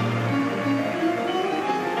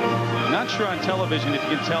 Not sure on television if you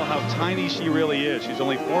can tell how tiny she really is. She's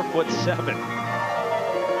only 4'7".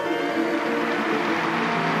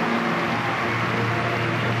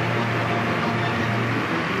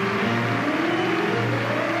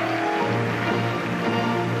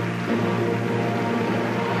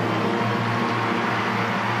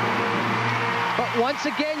 Once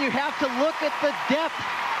again, you have to look at the depth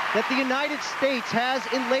that the United States has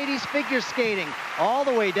in ladies figure skating, all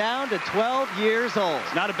the way down to 12 years old.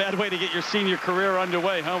 It's not a bad way to get your senior career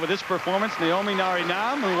underway, huh? With this performance, Naomi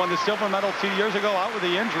Narinam, who won the silver medal 2 years ago, out with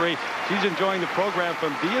the injury. She's enjoying the program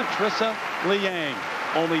from Beatrice Liang,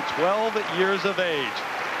 only 12 years of age.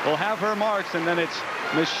 We'll have her marks, and then it's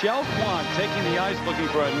Michelle Kwan taking the ice, looking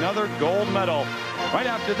for another gold medal right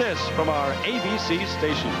after this from our ABC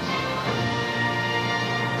stations.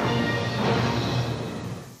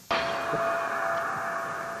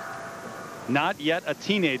 Not yet a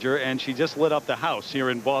teenager, and she just lit up the house here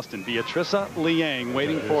in Boston. Beatrice Liang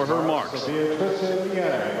waiting for her marks. Beatrice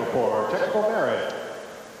Liang for technical merit.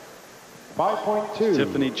 5.2.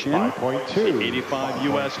 Tiffany Chin, 5.2. the 85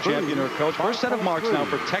 U.S. champion, her coach. First set of marks now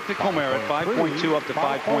for technical merit, 5.2 up to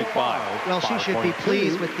 5.5. Well, she should be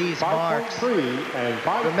pleased with these marks.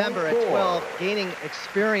 Remember, at 12, gaining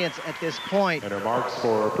experience at this point. And her marks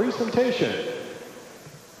for presentation.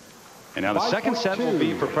 And now the second set will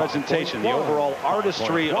be for presentation, the overall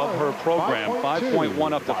artistry of her program,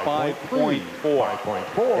 5.1 up to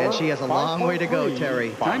 5.4. And she has a long way to go,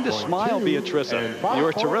 Terry. Time to smile, Beatrice. You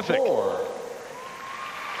were terrific.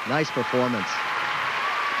 Nice performance.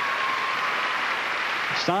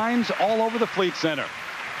 Signs all over the Fleet Center.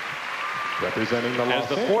 Representing the as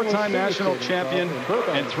the four-time national champion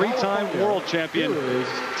and three-time world champion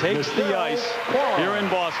takes the ice here in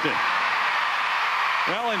Boston.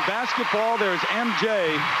 Well, in basketball, there's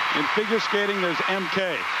MJ. In figure skating, there's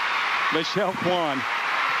MK. Michelle Kwan,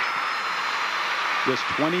 just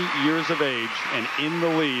 20 years of age and in the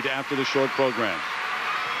lead after the short program.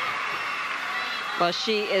 Well,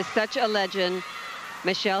 she is such a legend.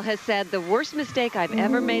 Michelle has said, the worst mistake I've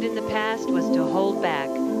ever made in the past was to hold back,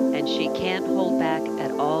 and she can't hold back at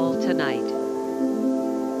all tonight.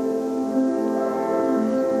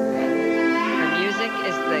 Her music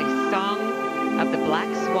is the song of the Black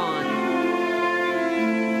Swan.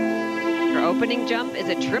 Her opening jump is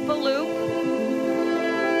a triple loop.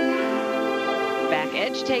 Back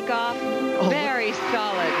edge takeoff, very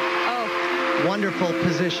solid. Oh, wonderful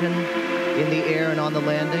position in the air and on the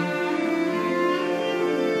landing.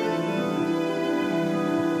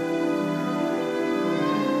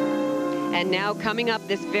 And now coming up,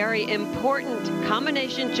 this very important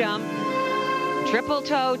combination jump, triple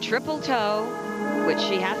toe, which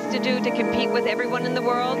she has to do to compete with everyone in the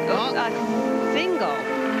world. A single.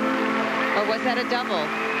 Or was that a double?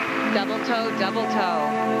 Double toe.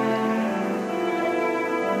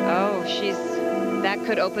 Oh, that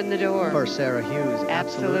could open the door. For Sarah Hughes,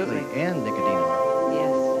 absolutely. And Nicodino.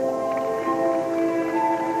 Yes.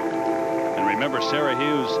 And remember, Sarah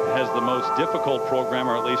Hughes has the most difficult program,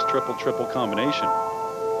 or at least triple combination.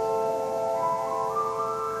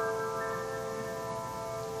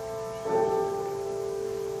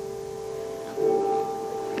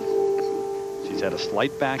 Had a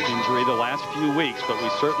slight back injury the last few weeks, but we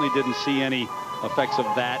certainly didn't see any effects of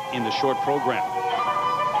that in the short program.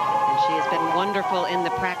 And she has been wonderful in the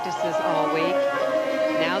practices all week.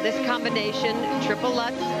 Now this combination, triple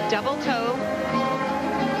Lutz, double toe.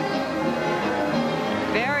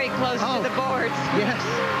 Very close to the boards. Yes.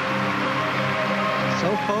 So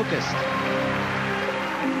focused.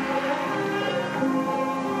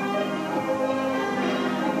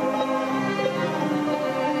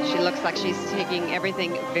 Looks like she's taking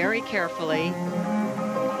everything very carefully.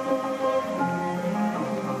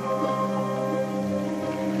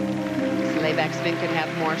 Layback spin could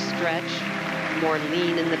have more stretch, more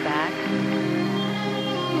lean in the back.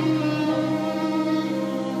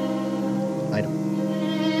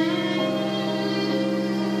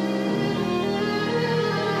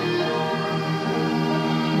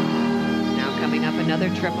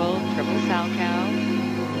 Another triple Salchow.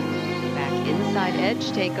 Back inside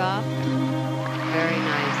edge takeoff. Very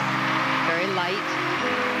nice. Very light.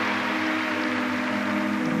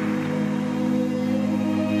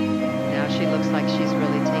 Now she looks like she's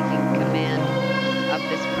really taking command of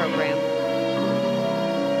this program.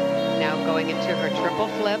 Now going into her triple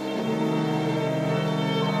flip.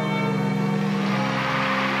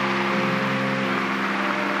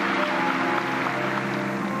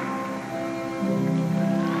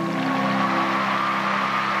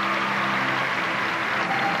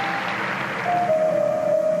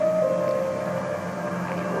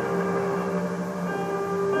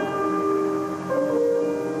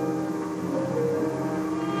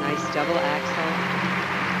 Double axel.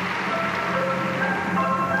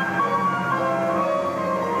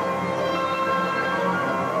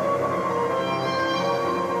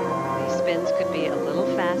 These spins could be a little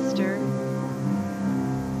faster.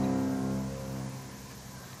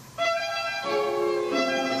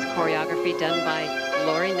 This choreography done by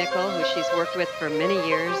Lori Nickel, who she's worked with for many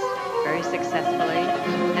years, very successfully.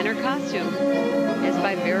 And her costume is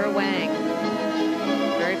by Vera Wang.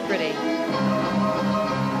 Very pretty.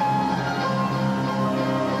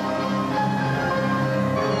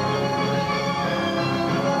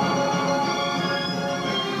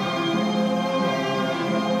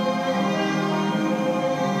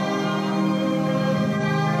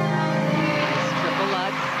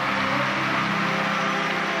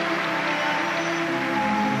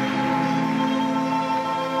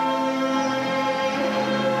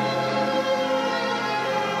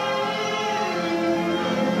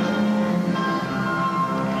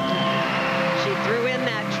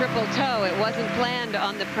 Triple toe. It wasn't planned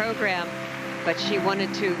on the program, but she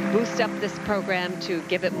wanted to boost up this program to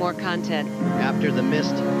give it more content. After the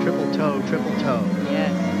missed triple toe.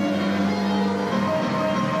 Yes.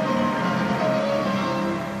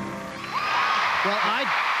 Well, I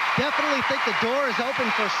definitely think the door is open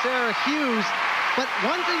for Sarah Hughes. But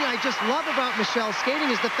one thing I just love about Michelle's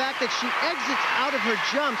skating is the fact that she exits out of her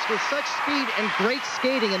jumps with such speed and great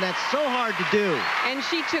skating, and that's so hard to do. And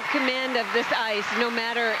she took command of this ice, no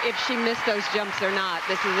matter if she missed those jumps or not.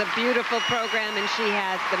 This is a beautiful program, and she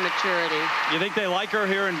has the maturity. You think they like her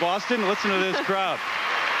here in Boston? Listen to this crowd.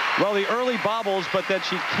 Well, the early bobbles, but that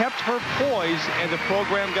she kept her poise, and the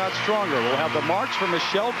program got stronger. We'll have the march for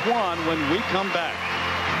Michelle Kwan when we come back.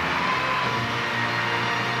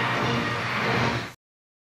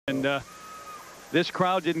 And this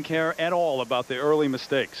crowd didn't care at all about the early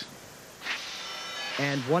mistakes.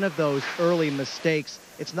 And one of those early mistakes,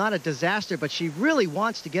 it's not a disaster, but she really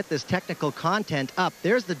wants to get this technical content up.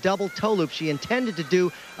 There's the double toe loop. She intended to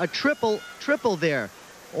do a triple there.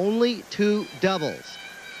 Only 2 doubles.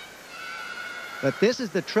 But this is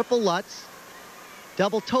the triple Lutz,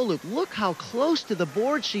 double toe loop. Look how close to the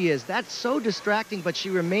board she is. That's so distracting, but she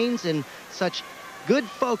remains in such good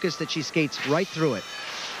focus that she skates right through it.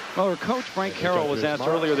 Well, her coach, Frank Carroll, was asked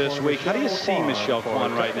earlier this week, how do you see Michelle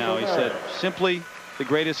Kwan right now? He said, simply the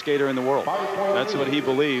greatest skater in the world. That's what he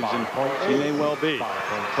believes, and she may well be.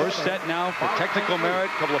 First set now for technical merit,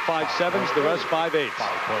 a couple of 5-7s, the rest 5-8s.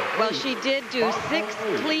 Well, she did do 6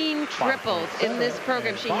 clean triples in this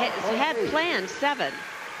program. She had planned 7.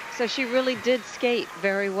 So she really did skate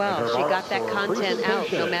very well. She got that content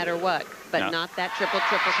out no matter what, but not that triple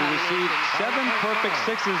She received 7 perfect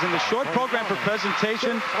 6s in the short program for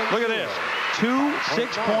presentation. Look at this, 2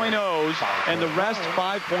 6.0s and the rest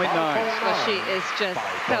 5.9s. Well, she is just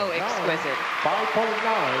so exquisite. 5.9,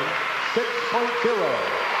 6.0.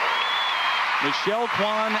 Michelle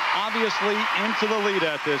Kwan obviously into the lead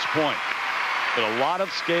at this point, but a lot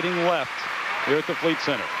of skating left here at the Fleet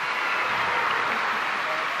Center.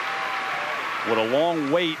 What a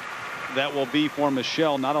long wait that will be for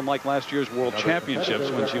Michelle, not unlike last year's World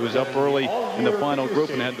Championships when she was up early in the final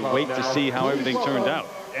group and had to wait to see how everything turned out.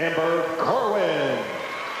 Amber Corwin.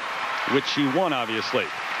 Which she won, obviously.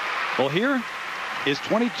 Well, here is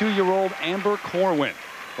 22-year-old Amber Corwin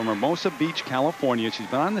from Hermosa Beach, California. She's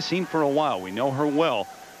been on the scene for a while. We know her well.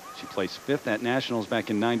 She placed 5th at Nationals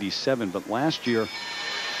back in '97, but last year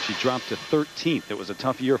she dropped to 13th. It was a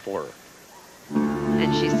tough year for her.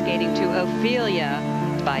 And she's skating to Ophelia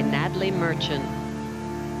by Natalie Merchant.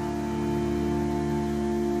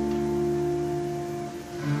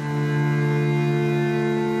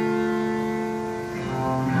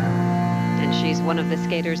 And she's one of the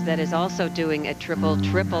skaters that is also doing a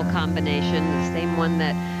triple-triple combination, the same one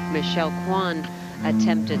that Michelle Kwan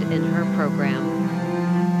attempted in her program.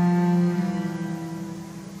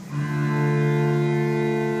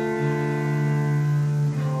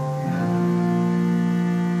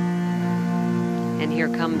 And here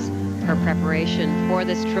comes her preparation for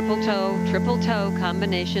this triple toe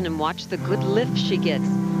combination, and watch the good lift she gets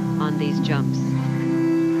on these jumps.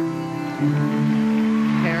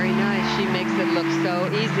 Very nice. She makes it look so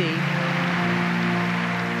easy.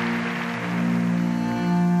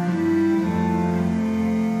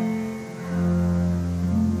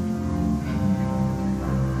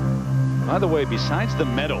 By the way, besides the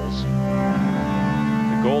medals,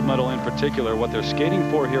 the gold medal in particular, what they're skating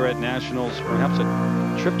for here at Nationals, perhaps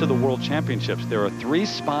a trip to the World Championships, there are 3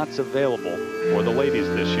 spots available for the ladies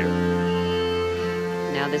this year.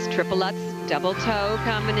 Now this triple Lutz double toe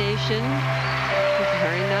combination.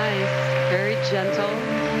 Very nice, very gentle.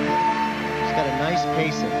 She's got a nice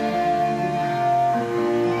pacing.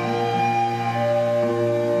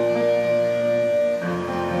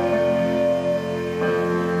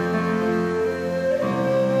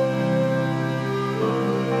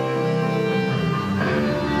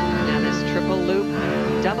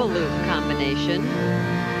 Double loop combination.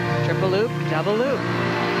 Triple loop, double loop.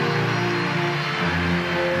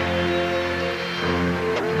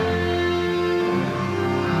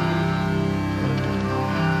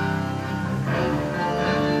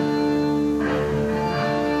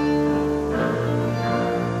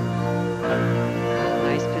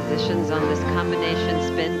 Nice positions on this combination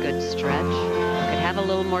spin. Good stretch. Could have a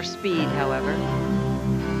little more speed, however.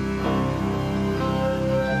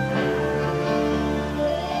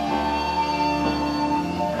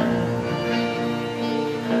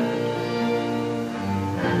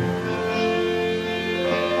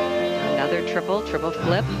 Triple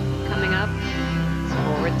flip coming up. It's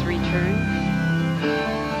forward 3 turn.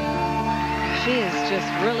 She is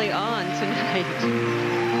just really on tonight.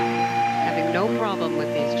 Having no problem with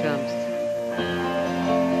these jumps.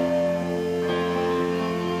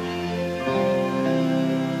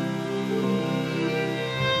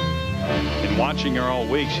 In watching her all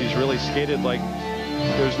week, she's really skated like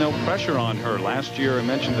there's no pressure on her. Last year, I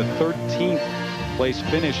mentioned the 13th place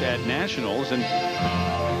finish at Nationals, and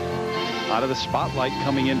out of the spotlight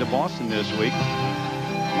coming into Boston this week.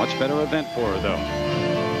 Much better event for her, though.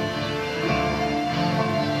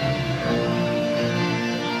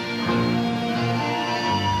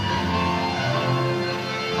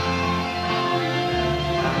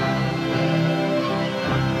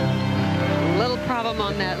 A little problem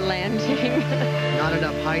on that landing. Not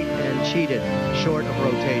enough height and cheated, short of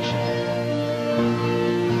rotation.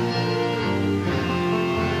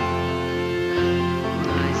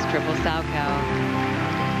 Triple Salchow.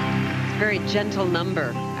 It's a very gentle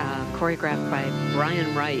number, choreographed by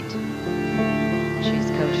Brian Wright. She's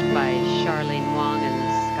coached by Charlene Wong and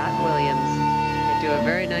Scott Williams. They do a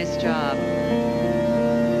very nice job.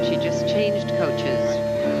 She just changed coaches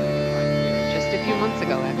just a few months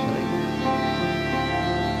ago, actually.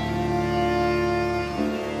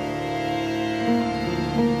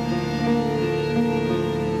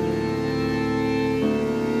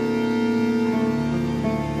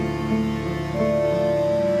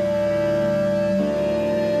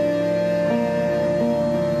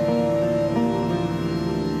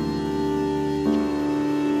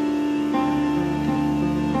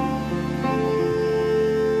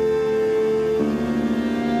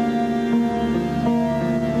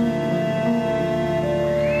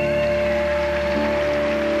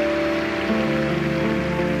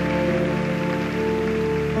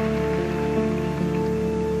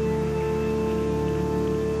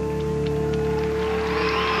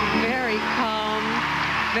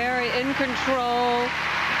 Control.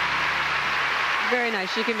 Very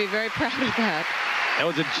nice. She can be very proud of that. That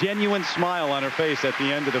was a genuine smile on her face at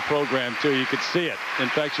the end of the program, too. You could see it. In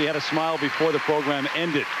fact, she had a smile before the program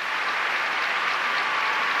ended.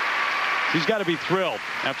 She's got to be thrilled.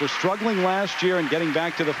 After struggling last year and getting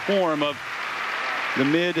back to the form of the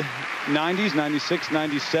mid-90s, 96,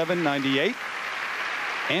 97, 98.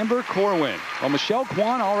 Amber Corwin. Well, Michelle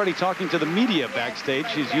Kwan already talking to the media backstage.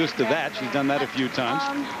 She's used to that. She's done that a few times.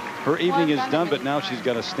 Her evening is done, but now she's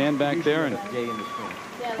got to stand back there and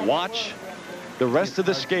watch the rest of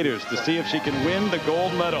the skaters to see if she can win the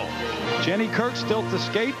gold medal. Jenny Kirk still to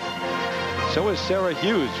skate. So is Sarah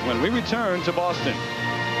Hughes when we return to Boston.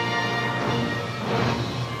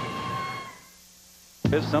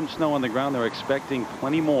 There's some snow on the ground. They're expecting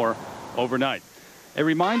plenty more overnight. A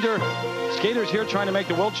reminder, skaters here trying to make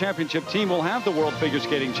the World Championship team will have the World Figure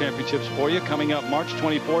Skating Championships for you coming up March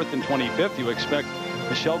 24th and 25th. You expect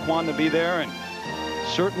Michelle Kwan to be there, and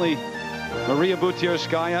certainly Maria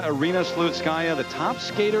Butyrskaya, Irina Slutskaya, the top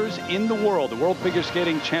skaters in the world. The World Figure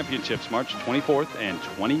Skating Championships, March 24th and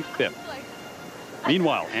 25th.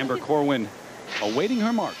 Meanwhile, Amber Corwin awaiting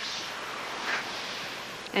her marks.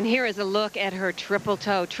 And here is a look at her triple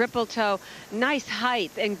toe. Triple toe, nice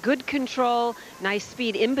height and good control, nice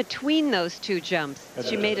speed in between those two jumps.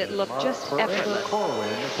 She made it look just effortless. Corwin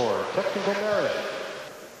for technical merit.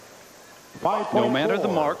 No matter the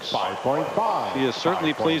marks, 5.5. she is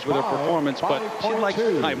certainly pleased with her performance, but she likes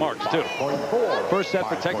high marks too. First set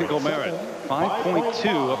for technical merit,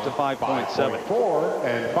 5.2 up to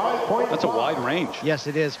 5.7. That's a wide range. Yes,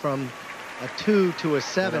 it is, from a 2 to a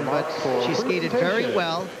 7, but she skated very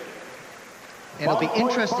well. And it'll be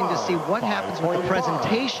interesting to see what happens with the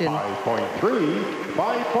presentation. 5.3,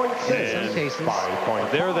 5.6, in some cases.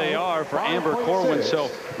 There they are for Amber Corwin. So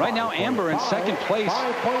right now, Amber in second place,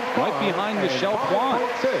 right behind Michelle Kwan.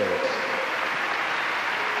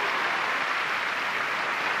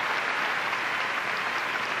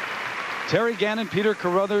 Terry Gannon, Peter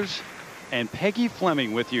Carruthers, and Peggy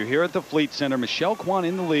Fleming with you here at the Fleet Center. Michelle Kwan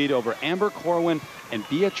in the lead over Amber Corwin and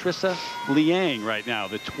Beatrice Liang right now,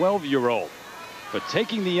 the 12-year-old. But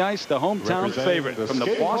taking the ice, the hometown favorite from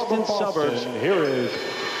the Boston suburbs. Here is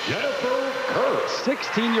Jennifer Kirk.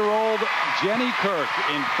 16-year-old Jenny Kirk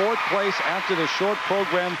in fourth place after the short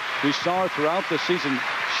program. We saw her throughout the season.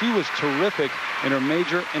 She was terrific in her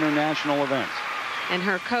major international events. And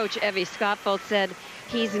her coach, Evie Scottfold, said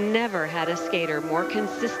he's never had a skater more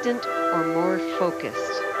consistent or more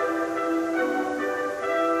focused.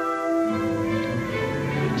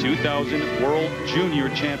 The 2000 World Junior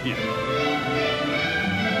Champion.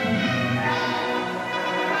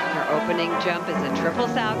 Her opening jump is a triple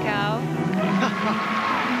sow cow.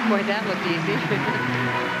 Boy, that looked easy.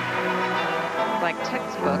 Like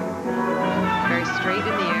textbook. Very straight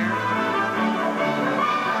in the air.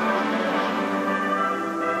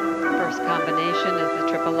 First combination is the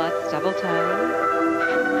triple Lutz double toe.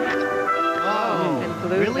 Oh, and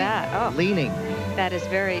blew really? that. Oh, Leaning. that is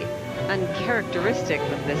very uncharacteristic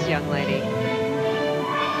with this young lady.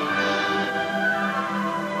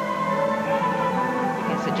 I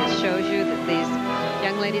guess it just shows you that these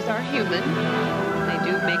young ladies are human. They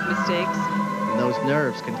do make mistakes. And those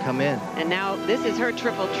nerves can come in. And now this is her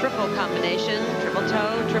triple-triple combination. Triple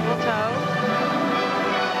toe, triple toe.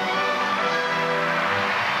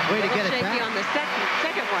 Way to get it shaky back. on the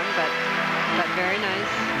second one, but very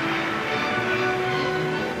nice.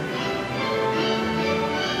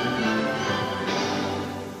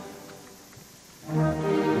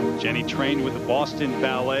 Jenny trained with the Boston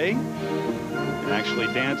Ballet and actually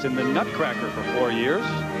danced in the Nutcracker for 4 years.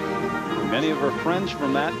 Many of her friends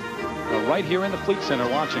from that are right here in the Fleet Center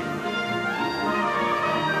watching.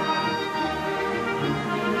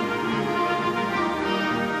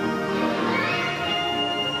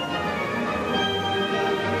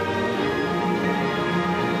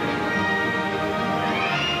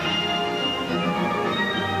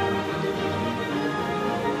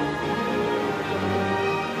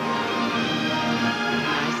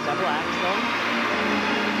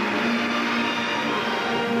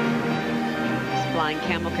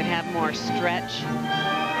 Camel could have more stretch,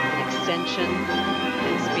 extension,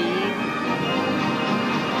 and speed.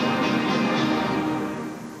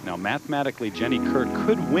 Now, mathematically, Jenny Kirk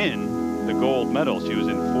could win the gold medal. She was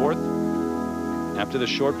in fourth after the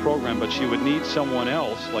short program, but she would need someone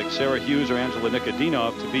else like Sarah Hughes or Angela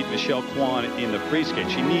Nikodinov to beat Michelle Kwan in the free skate.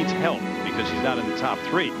 She needs help because she's not in the top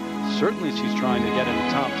three. Certainly, she's trying to get in the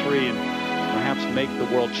top three and perhaps make the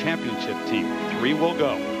World Championship team. 3 will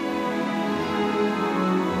go.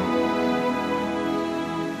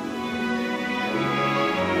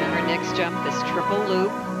 Next jump, this triple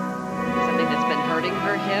loop, something that's been hurting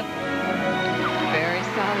her hip. Very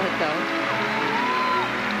solid, though.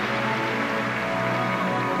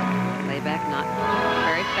 Layback, not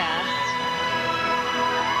very fast.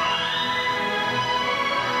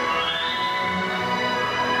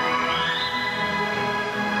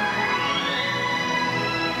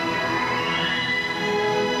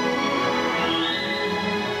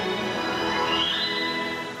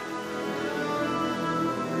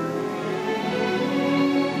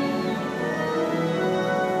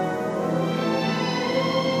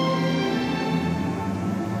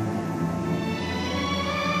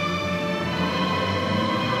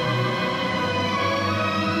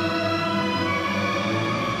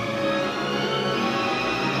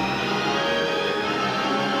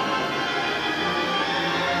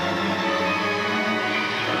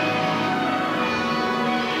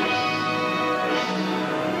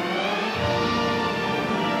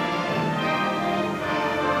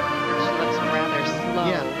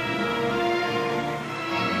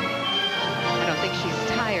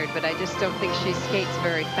 But I just don't think she skates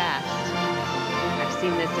very fast. I've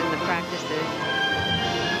seen this in the practices.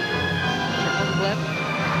 Triple flip.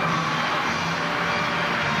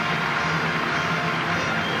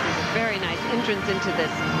 entrance into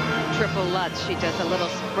this triple Lutz. She does a little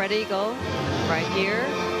spread eagle right here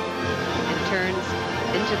and turns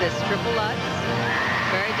into this triple Lutz.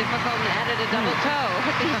 Very difficult, and added a double toe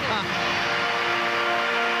at the end.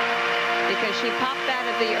 Because she popped that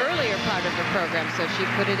at the earlier part of the program, so she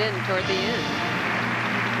put it in toward the end.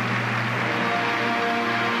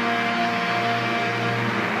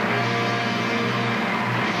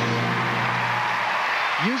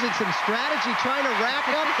 Using some strategy, trying to rack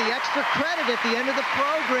up the extra credit at the end of the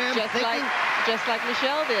program. Just like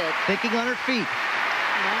Michelle did. Thinking on her feet.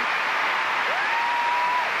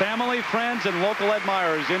 Family, friends, and local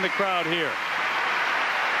admirers in the crowd here.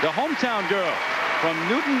 The hometown girl from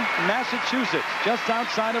Newton, Massachusetts, just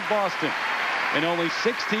outside of Boston, and only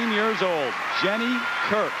 16 years old, Jenny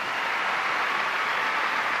Kirk.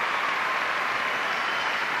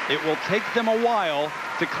 It will take them a while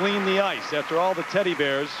to clean the ice after all the teddy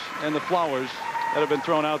bears and the flowers that have been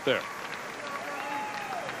thrown out there.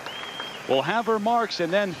 We'll have her marks,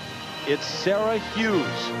 and then it's Sarah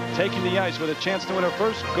Hughes taking the ice with a chance to win her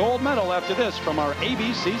first gold medal after this from our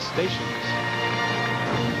ABC stations.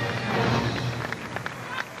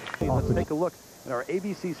 Let's take a look at our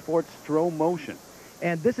ABC Sports Stroh Motion.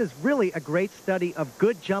 And this is really a great study of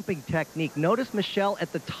good jumping technique. Notice Michelle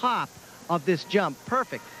at the top of this jump.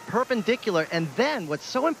 Perfect. Perpendicular. And then what's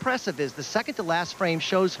so impressive is the second to last frame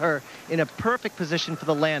shows her in a perfect position for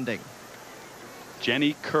the landing.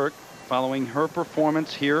 Jenny Kirk following her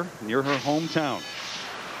performance here near her hometown.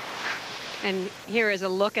 And here is a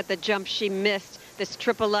look at the jump she missed. This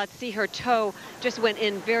triple Lutz. See, her toe just went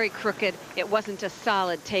in very crooked. It wasn't a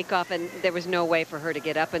solid takeoff, and there was no way for her to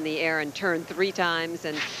get up in the air and turn 3 times,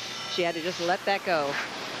 and she had to just let that go.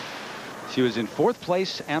 She was in 4th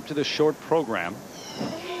place after the short program.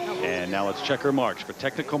 And now let's check her marks for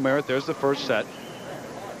technical merit. There's the first set.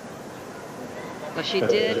 Well, she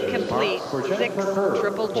did complete 6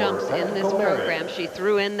 triple jumps in this program. She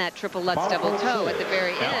threw in that triple Lutz double toe at the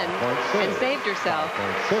very end and saved herself.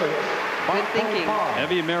 Good thinking.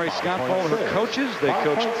 Evie and Mary Scott Paul, her coaches. They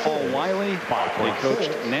coached Paul Wiley. They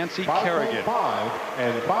coached Nancy Kerrigan.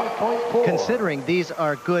 Considering these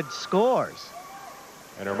are good scores.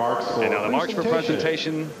 And her marks for and now the marks for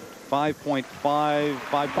presentation, 5.5,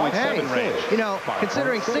 5.7 range. You know,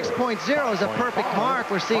 considering 6.0 is a perfect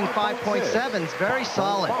mark, we're seeing 5.7s. Very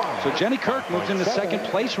solid. So Jenny Kirk moves into 2nd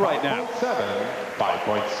place right now.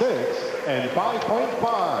 5.6, and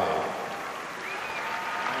 5.5.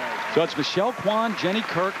 So it's Michelle Kwan, Jenny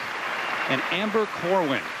Kirk, and Amber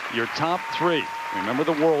Corwin, your top 3. Remember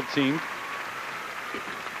the world team.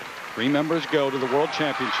 3 members go to the World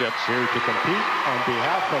Championships. Here to compete on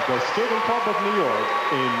behalf of the Skating Club of New York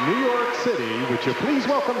in New York City, would you please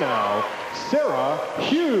welcome now Sarah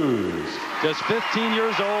Hughes. Just 15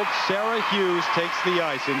 years old, Sarah Hughes takes the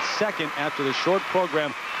ice in 2nd after the short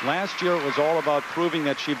program. Last year it was all about proving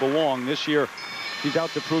that she belonged. This year she's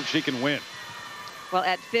out to prove she can win. Well,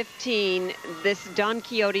 at 15, this Don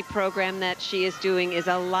Quixote program that she is doing is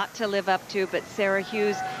a lot to live up to, but Sarah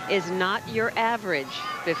Hughes is not your average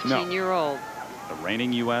 15-year-old. The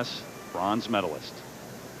reigning U.S. bronze medalist.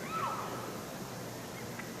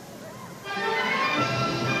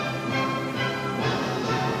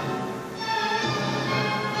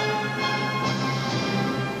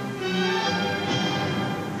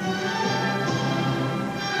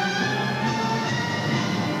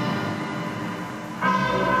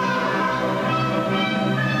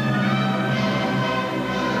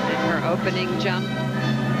 Opening jump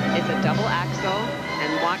is a double axel,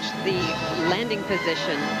 and watch the landing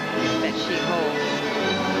position that she holds.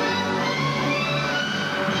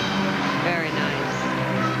 Very nice.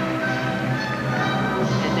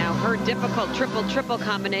 And now her difficult triple-triple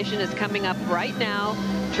combination is coming up right now.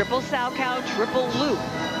 Triple Salchow, triple loop.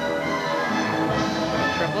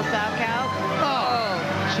 Triple Salchow. Oh,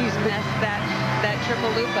 she's messed that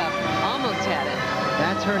triple loop up. Almost had it.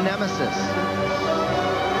 That's her nemesis.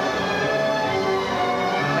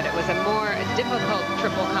 Was a more difficult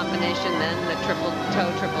triple combination than the triple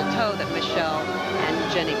toe that Michelle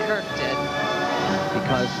and Jenny Kirk did.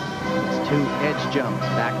 Because it's 2 edge jumps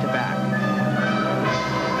back to back.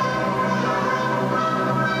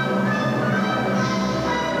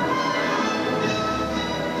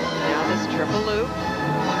 Now this triple loop.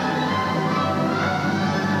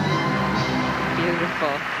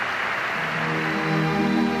 Beautiful.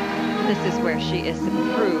 This is where she is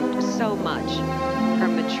improved so much. Her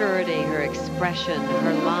maturity, her expression,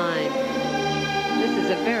 her line. This is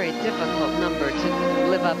a very difficult number to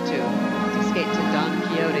live up to skate to Don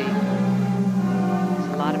Quixote.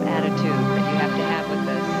 There's a lot of attitude that you have to have with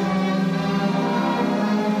this.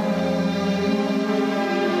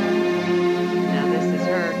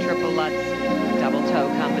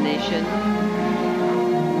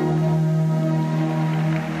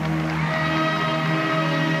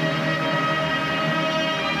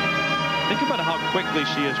 Think about how quickly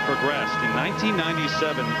she has progressed. In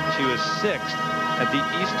 1997, she was 6th at the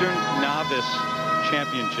Eastern Novice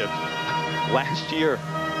Championship. Last year,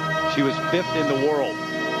 she was 5th in the world.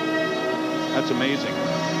 That's amazing.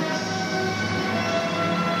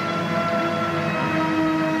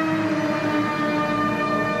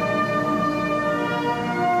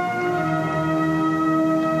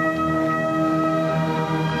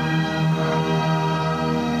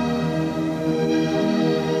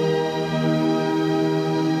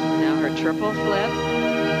 Triple flip.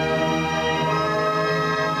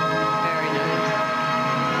 Very nice.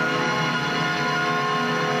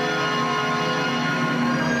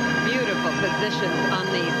 Beautiful positions on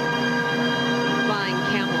these flying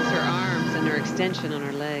camels, her arms and her extension on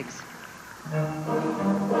her legs.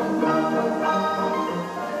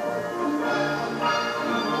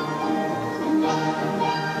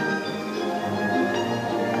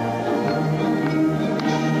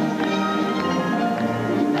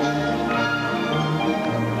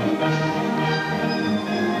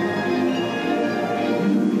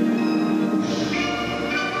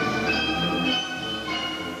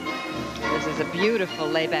 Beautiful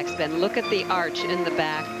layback spin. Look at the arch in the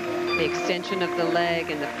back, the extension of the leg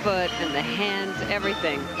and the foot and the hands.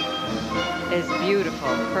 Everything is beautiful.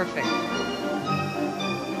 Perfect.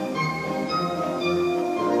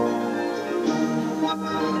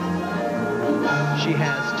 She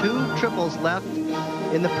has 2 triples left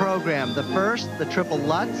in the program. The first, the triple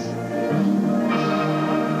Lutz.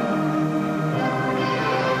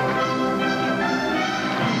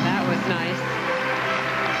 That was nice.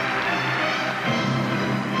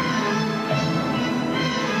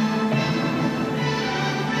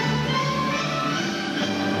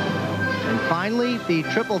 Finally, the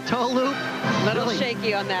triple toe loop. Little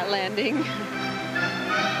shaky on that landing.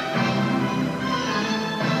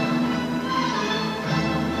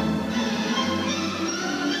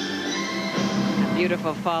 A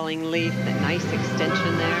beautiful falling leaf, a nice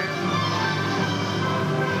extension there.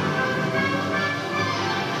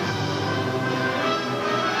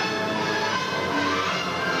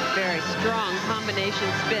 Very strong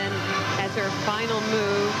combination spin as her final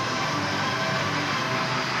move.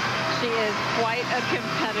 She is quite a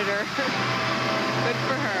competitor. Good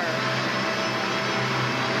for her.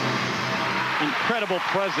 Incredible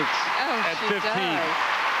presence at 15. Does.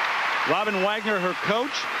 Robin Wagner, her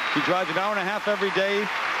coach. She drives an hour and a half every day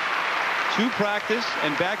to practice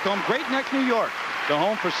and back home. Great Neck, New York. The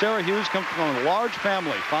home for Sarah Hughes comes from a large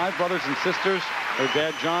family. 5 brothers and sisters. Her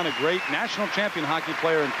dad, John, a great national champion hockey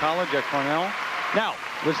player in college at Cornell. Now,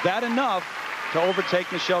 was that enough to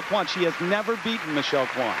overtake Michelle Kwan? She has never beaten Michelle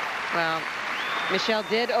Kwan. Well, Michelle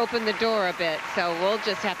did open the door a bit, so we'll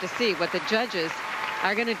just have to see what the judges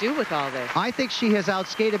are going to do with all this. I think she has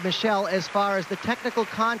outskated Michelle as far as the technical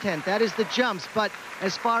content. That is the jumps. But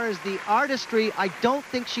as far as the artistry, I don't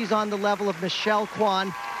think she's on the level of Michelle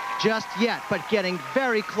Kwan just yet, but getting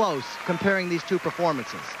very close comparing these 2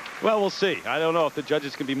 performances. Well, we'll see. I don't know if the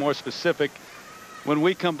judges can be more specific. When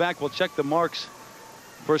we come back, we'll check the marks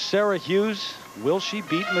for Sarah Hughes. Will she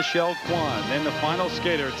beat Michelle Kwan? Then the final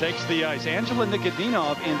skater takes the ice. Angela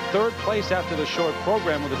Nikodinov in 3rd place after the short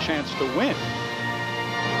program with a chance to win.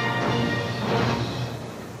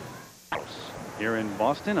 Here in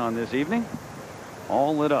Boston on this evening,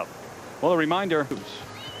 all lit up. Well, a reminder,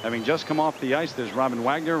 having just come off the ice, there's Robin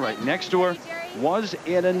Wagner right next to her. Was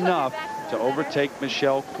it enough to overtake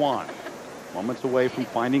Michelle Kwan? Moments away from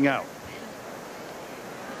finding out.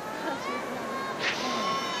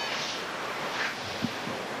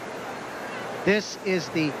 This is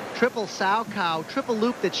the triple Salchow triple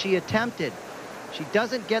loop that she attempted. She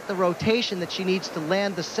doesn't get the rotation that she needs to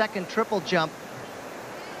land the second triple jump.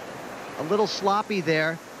 A little sloppy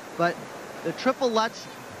there, but the triple Lutz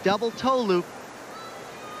double toe loop,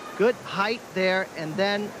 good height there, and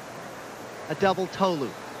then a double toe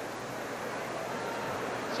loop.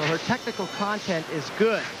 So her technical content is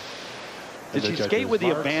good. Did she skate with the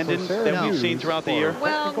abandon that we've seen throughout the year?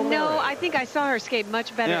 Well, no, I think I saw her skate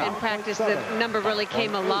much better in practice. The number really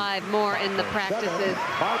came alive more in the practices.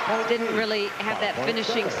 Didn't really have that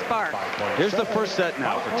finishing spark. Here's the first set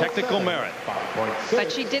now for technical merit.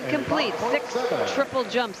 But she did complete 6 triple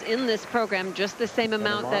jumps in this program, just the same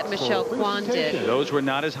amount that Michelle Kwan did. Those were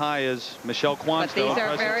not as high as Michelle Kwan's. But these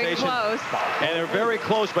are very close. And they're very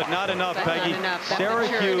close, but not enough, Peggy. Not enough. Sarah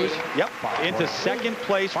Hughes, into 2nd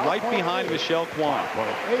place, right behind Michelle Kwan.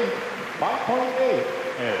 5.8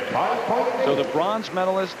 and 5.8. So the bronze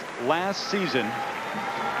medalist last season,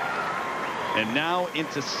 and now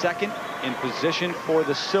into 2nd in position for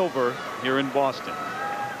the silver here in Boston.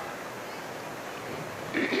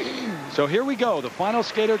 So here we go. The final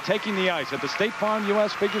skater taking the ice at the State Farm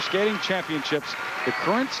U.S. Figure Skating Championships. The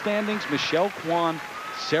current standings, Michelle Kwan,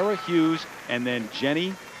 Sarah Hughes, and then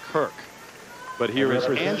Jenny Kirk. But here is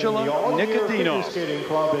Angela Nicodino. Figure Skating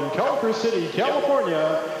Club in Culver City,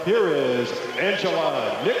 California. Here is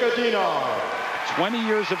Angela Nicodino. 20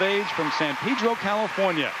 years of age from San Pedro,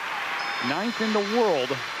 California. 9th in the world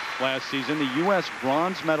last season. The U.S.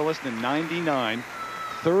 bronze medalist in '99.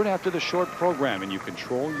 3rd after the short program, and you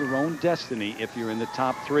control your own destiny if you're in the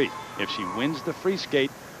top 3. If she wins the free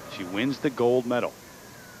skate, she wins the gold medal.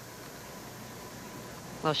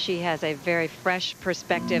 Well, she has a very fresh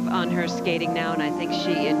perspective on her skating now, and I think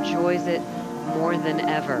she enjoys it more than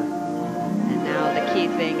ever. And now the key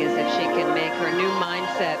thing is if she can make her new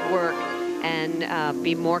mindset work and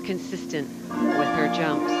be more consistent with her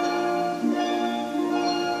jumps.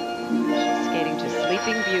 She's skating to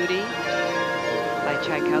Sleeping Beauty by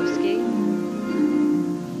Tchaikovsky.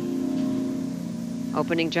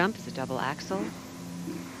 Opening jump is a double axel.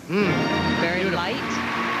 Very light.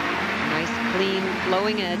 Nice, clean,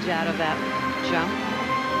 flowing edge out of that jump.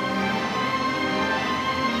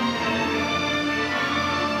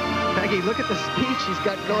 Peggy, look at the speed she's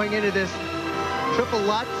got going into this triple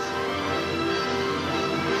Lutz.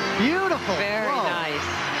 Beautiful. Very nice.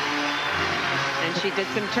 And she did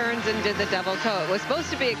some turns and did the double toe. It was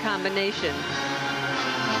supposed to be a combination.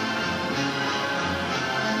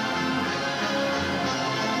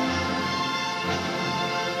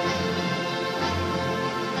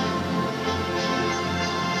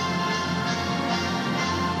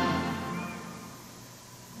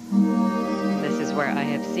 I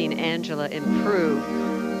have seen Angela improve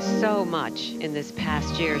so much in this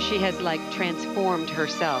past year. She has like transformed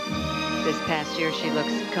herself. This past year she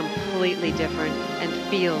looks completely different and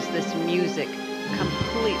feels this music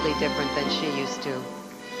completely different than she used to.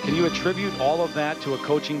 Can you attribute all of that to a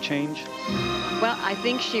coaching change? Well, I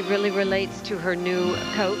think she really relates to her new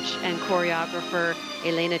coach and choreographer,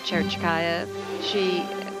 Elena Cherchkaya. She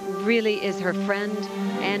really is her friend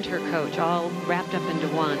and her coach, all wrapped up into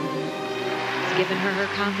one. Given her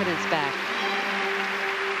confidence back.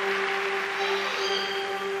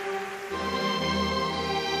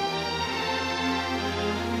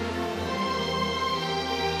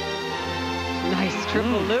 Nice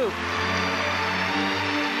triple loop.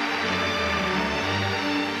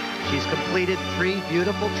 She's completed 3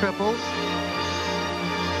 beautiful triples.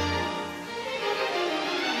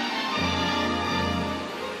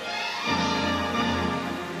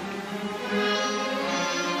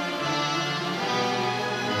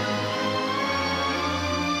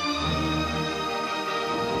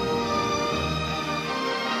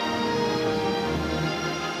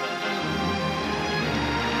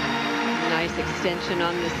 Extension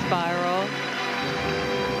on the spiral.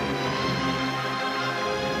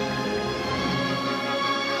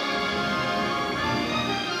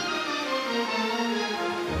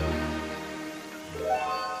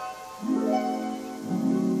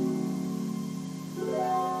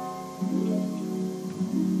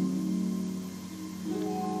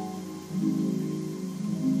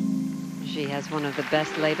 She has one of the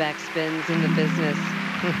best layback spins in the business.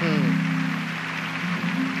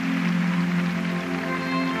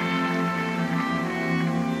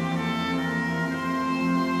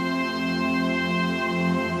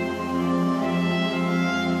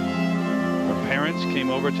 Came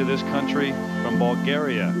over to this country from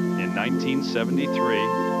Bulgaria in 1973.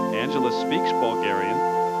 Angela speaks Bulgarian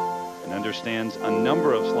and understands a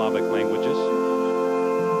number of Slavic languages.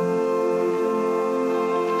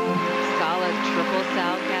 Solid triple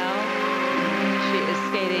Salchow. She is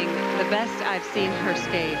skating the best I've seen her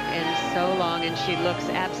skate in so long, and she looks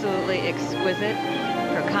absolutely exquisite.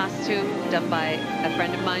 Her costume, done by a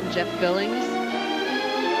friend of mine, Jeff Billings,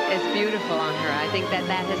 is beautiful on her. I think that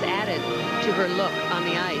has added to her look on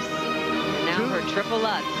the ice. And now her triple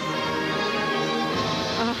Lutz.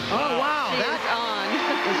 Oh, wow. That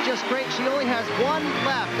is just great. She only has 1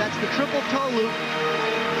 left. That's the triple toe loop.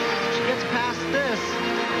 She gets past this.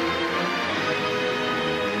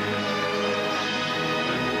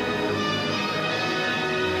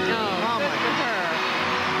 Oh, good for her.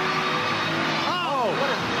 Oh,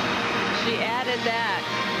 she added that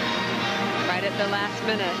right at the last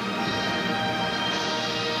minute.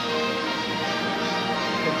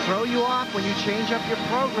 Can throw you off when you change up your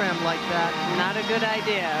program like that. Not a good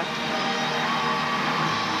idea.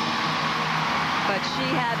 But she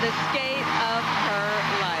had the skate of her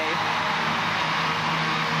life.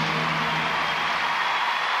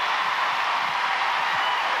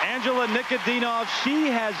 Angela Nikodinov,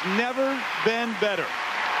 she has never been better.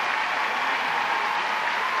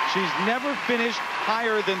 She's never finished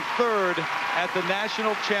higher than third at the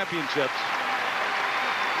national championships.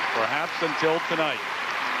 Perhaps until tonight.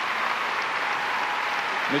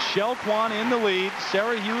 Michelle Kwan in the lead.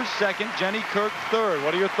 Sarah Hughes second. Jenny Kirk third.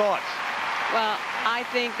 What are your thoughts? Well, I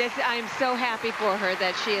think I'm so happy for her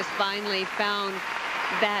that she has finally found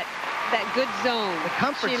that good zone. The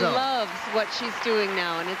comfort zone. She loves what she's doing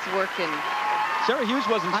now, and it's working. Sarah Hughes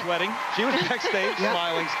wasn't sweating. She was backstage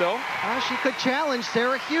smiling still. She could challenge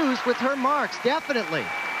Sarah Hughes with her marks, definitely.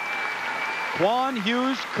 Kwan,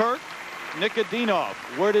 Hughes, Kirk, Nikodinov.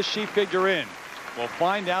 Where does she figure in? We'll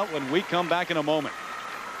find out when we come back in a moment.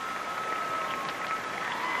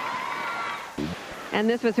 And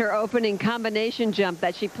this was her opening combination jump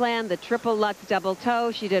that she planned, the triple Lutz double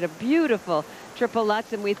toe. She did a beautiful triple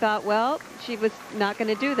Lutz, and we thought, well, she was not going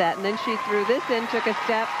to do that. And then she threw this in, took a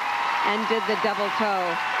step, and did the double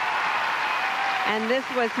toe. And this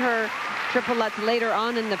was her triple Lutz later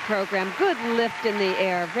on in the program. Good lift in the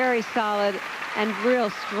air, very solid and real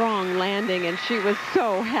strong landing, and she was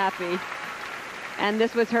so happy. And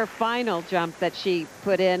this was her final jump that she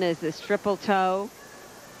put in, is this triple toe.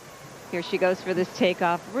 Here she goes for this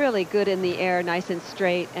takeoff. Really good in the air, nice and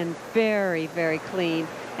straight, and very, very clean.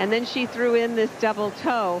 And then she threw in this double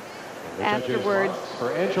toe afterwards,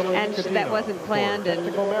 and that wasn't planned,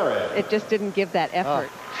 and it just didn't give that effort.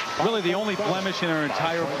 Really the only blemish in her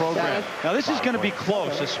entire program. Now this is going to be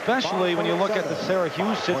close, especially when you look at the Sarah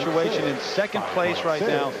Hughes situation in second place right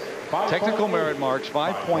now. Technical merit marks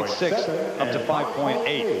 5.6 up to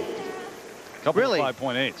 5.8. Couple Really? of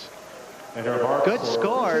 5.8s. Good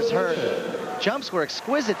scores. Her jumps were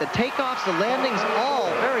exquisite. The takeoffs, the landings, all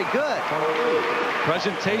very good.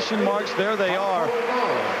 Presentation marks, there they are.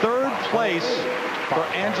 Third place for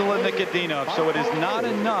Angela Nikodinov. So it is not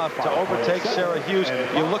enough to overtake Sarah Hughes.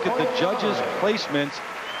 You look at the judges' placements.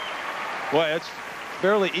 Boy, it's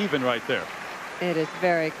fairly even right there. It is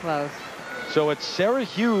very close. So it's Sarah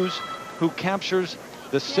Hughes who captures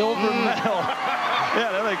the silver medal.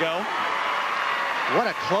 Yeah, there they go. What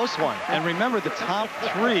a close one. And remember, the top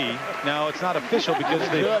three, now it's not official because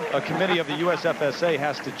the committee of the USFSA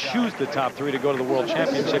has to choose the top three to go to the World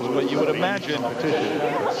Championships, but you would imagine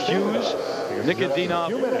Hughes,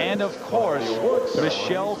 Nikodinov, and of course,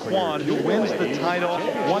 Michelle Kwan, who wins the title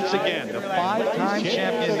once again. The five-time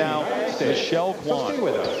champion now, Michelle Kwan.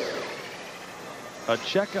 A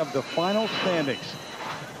check of the final standings.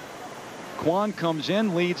 Kwan comes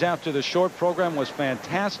in, leads after the short program was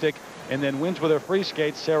fantastic, and then wins with her free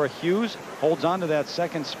skates. Sarah Hughes holds on to that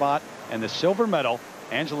second spot and the silver medal.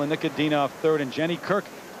 Angela Nikodinov third, and Jenny Kirk,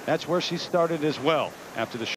 that's where she started as well after the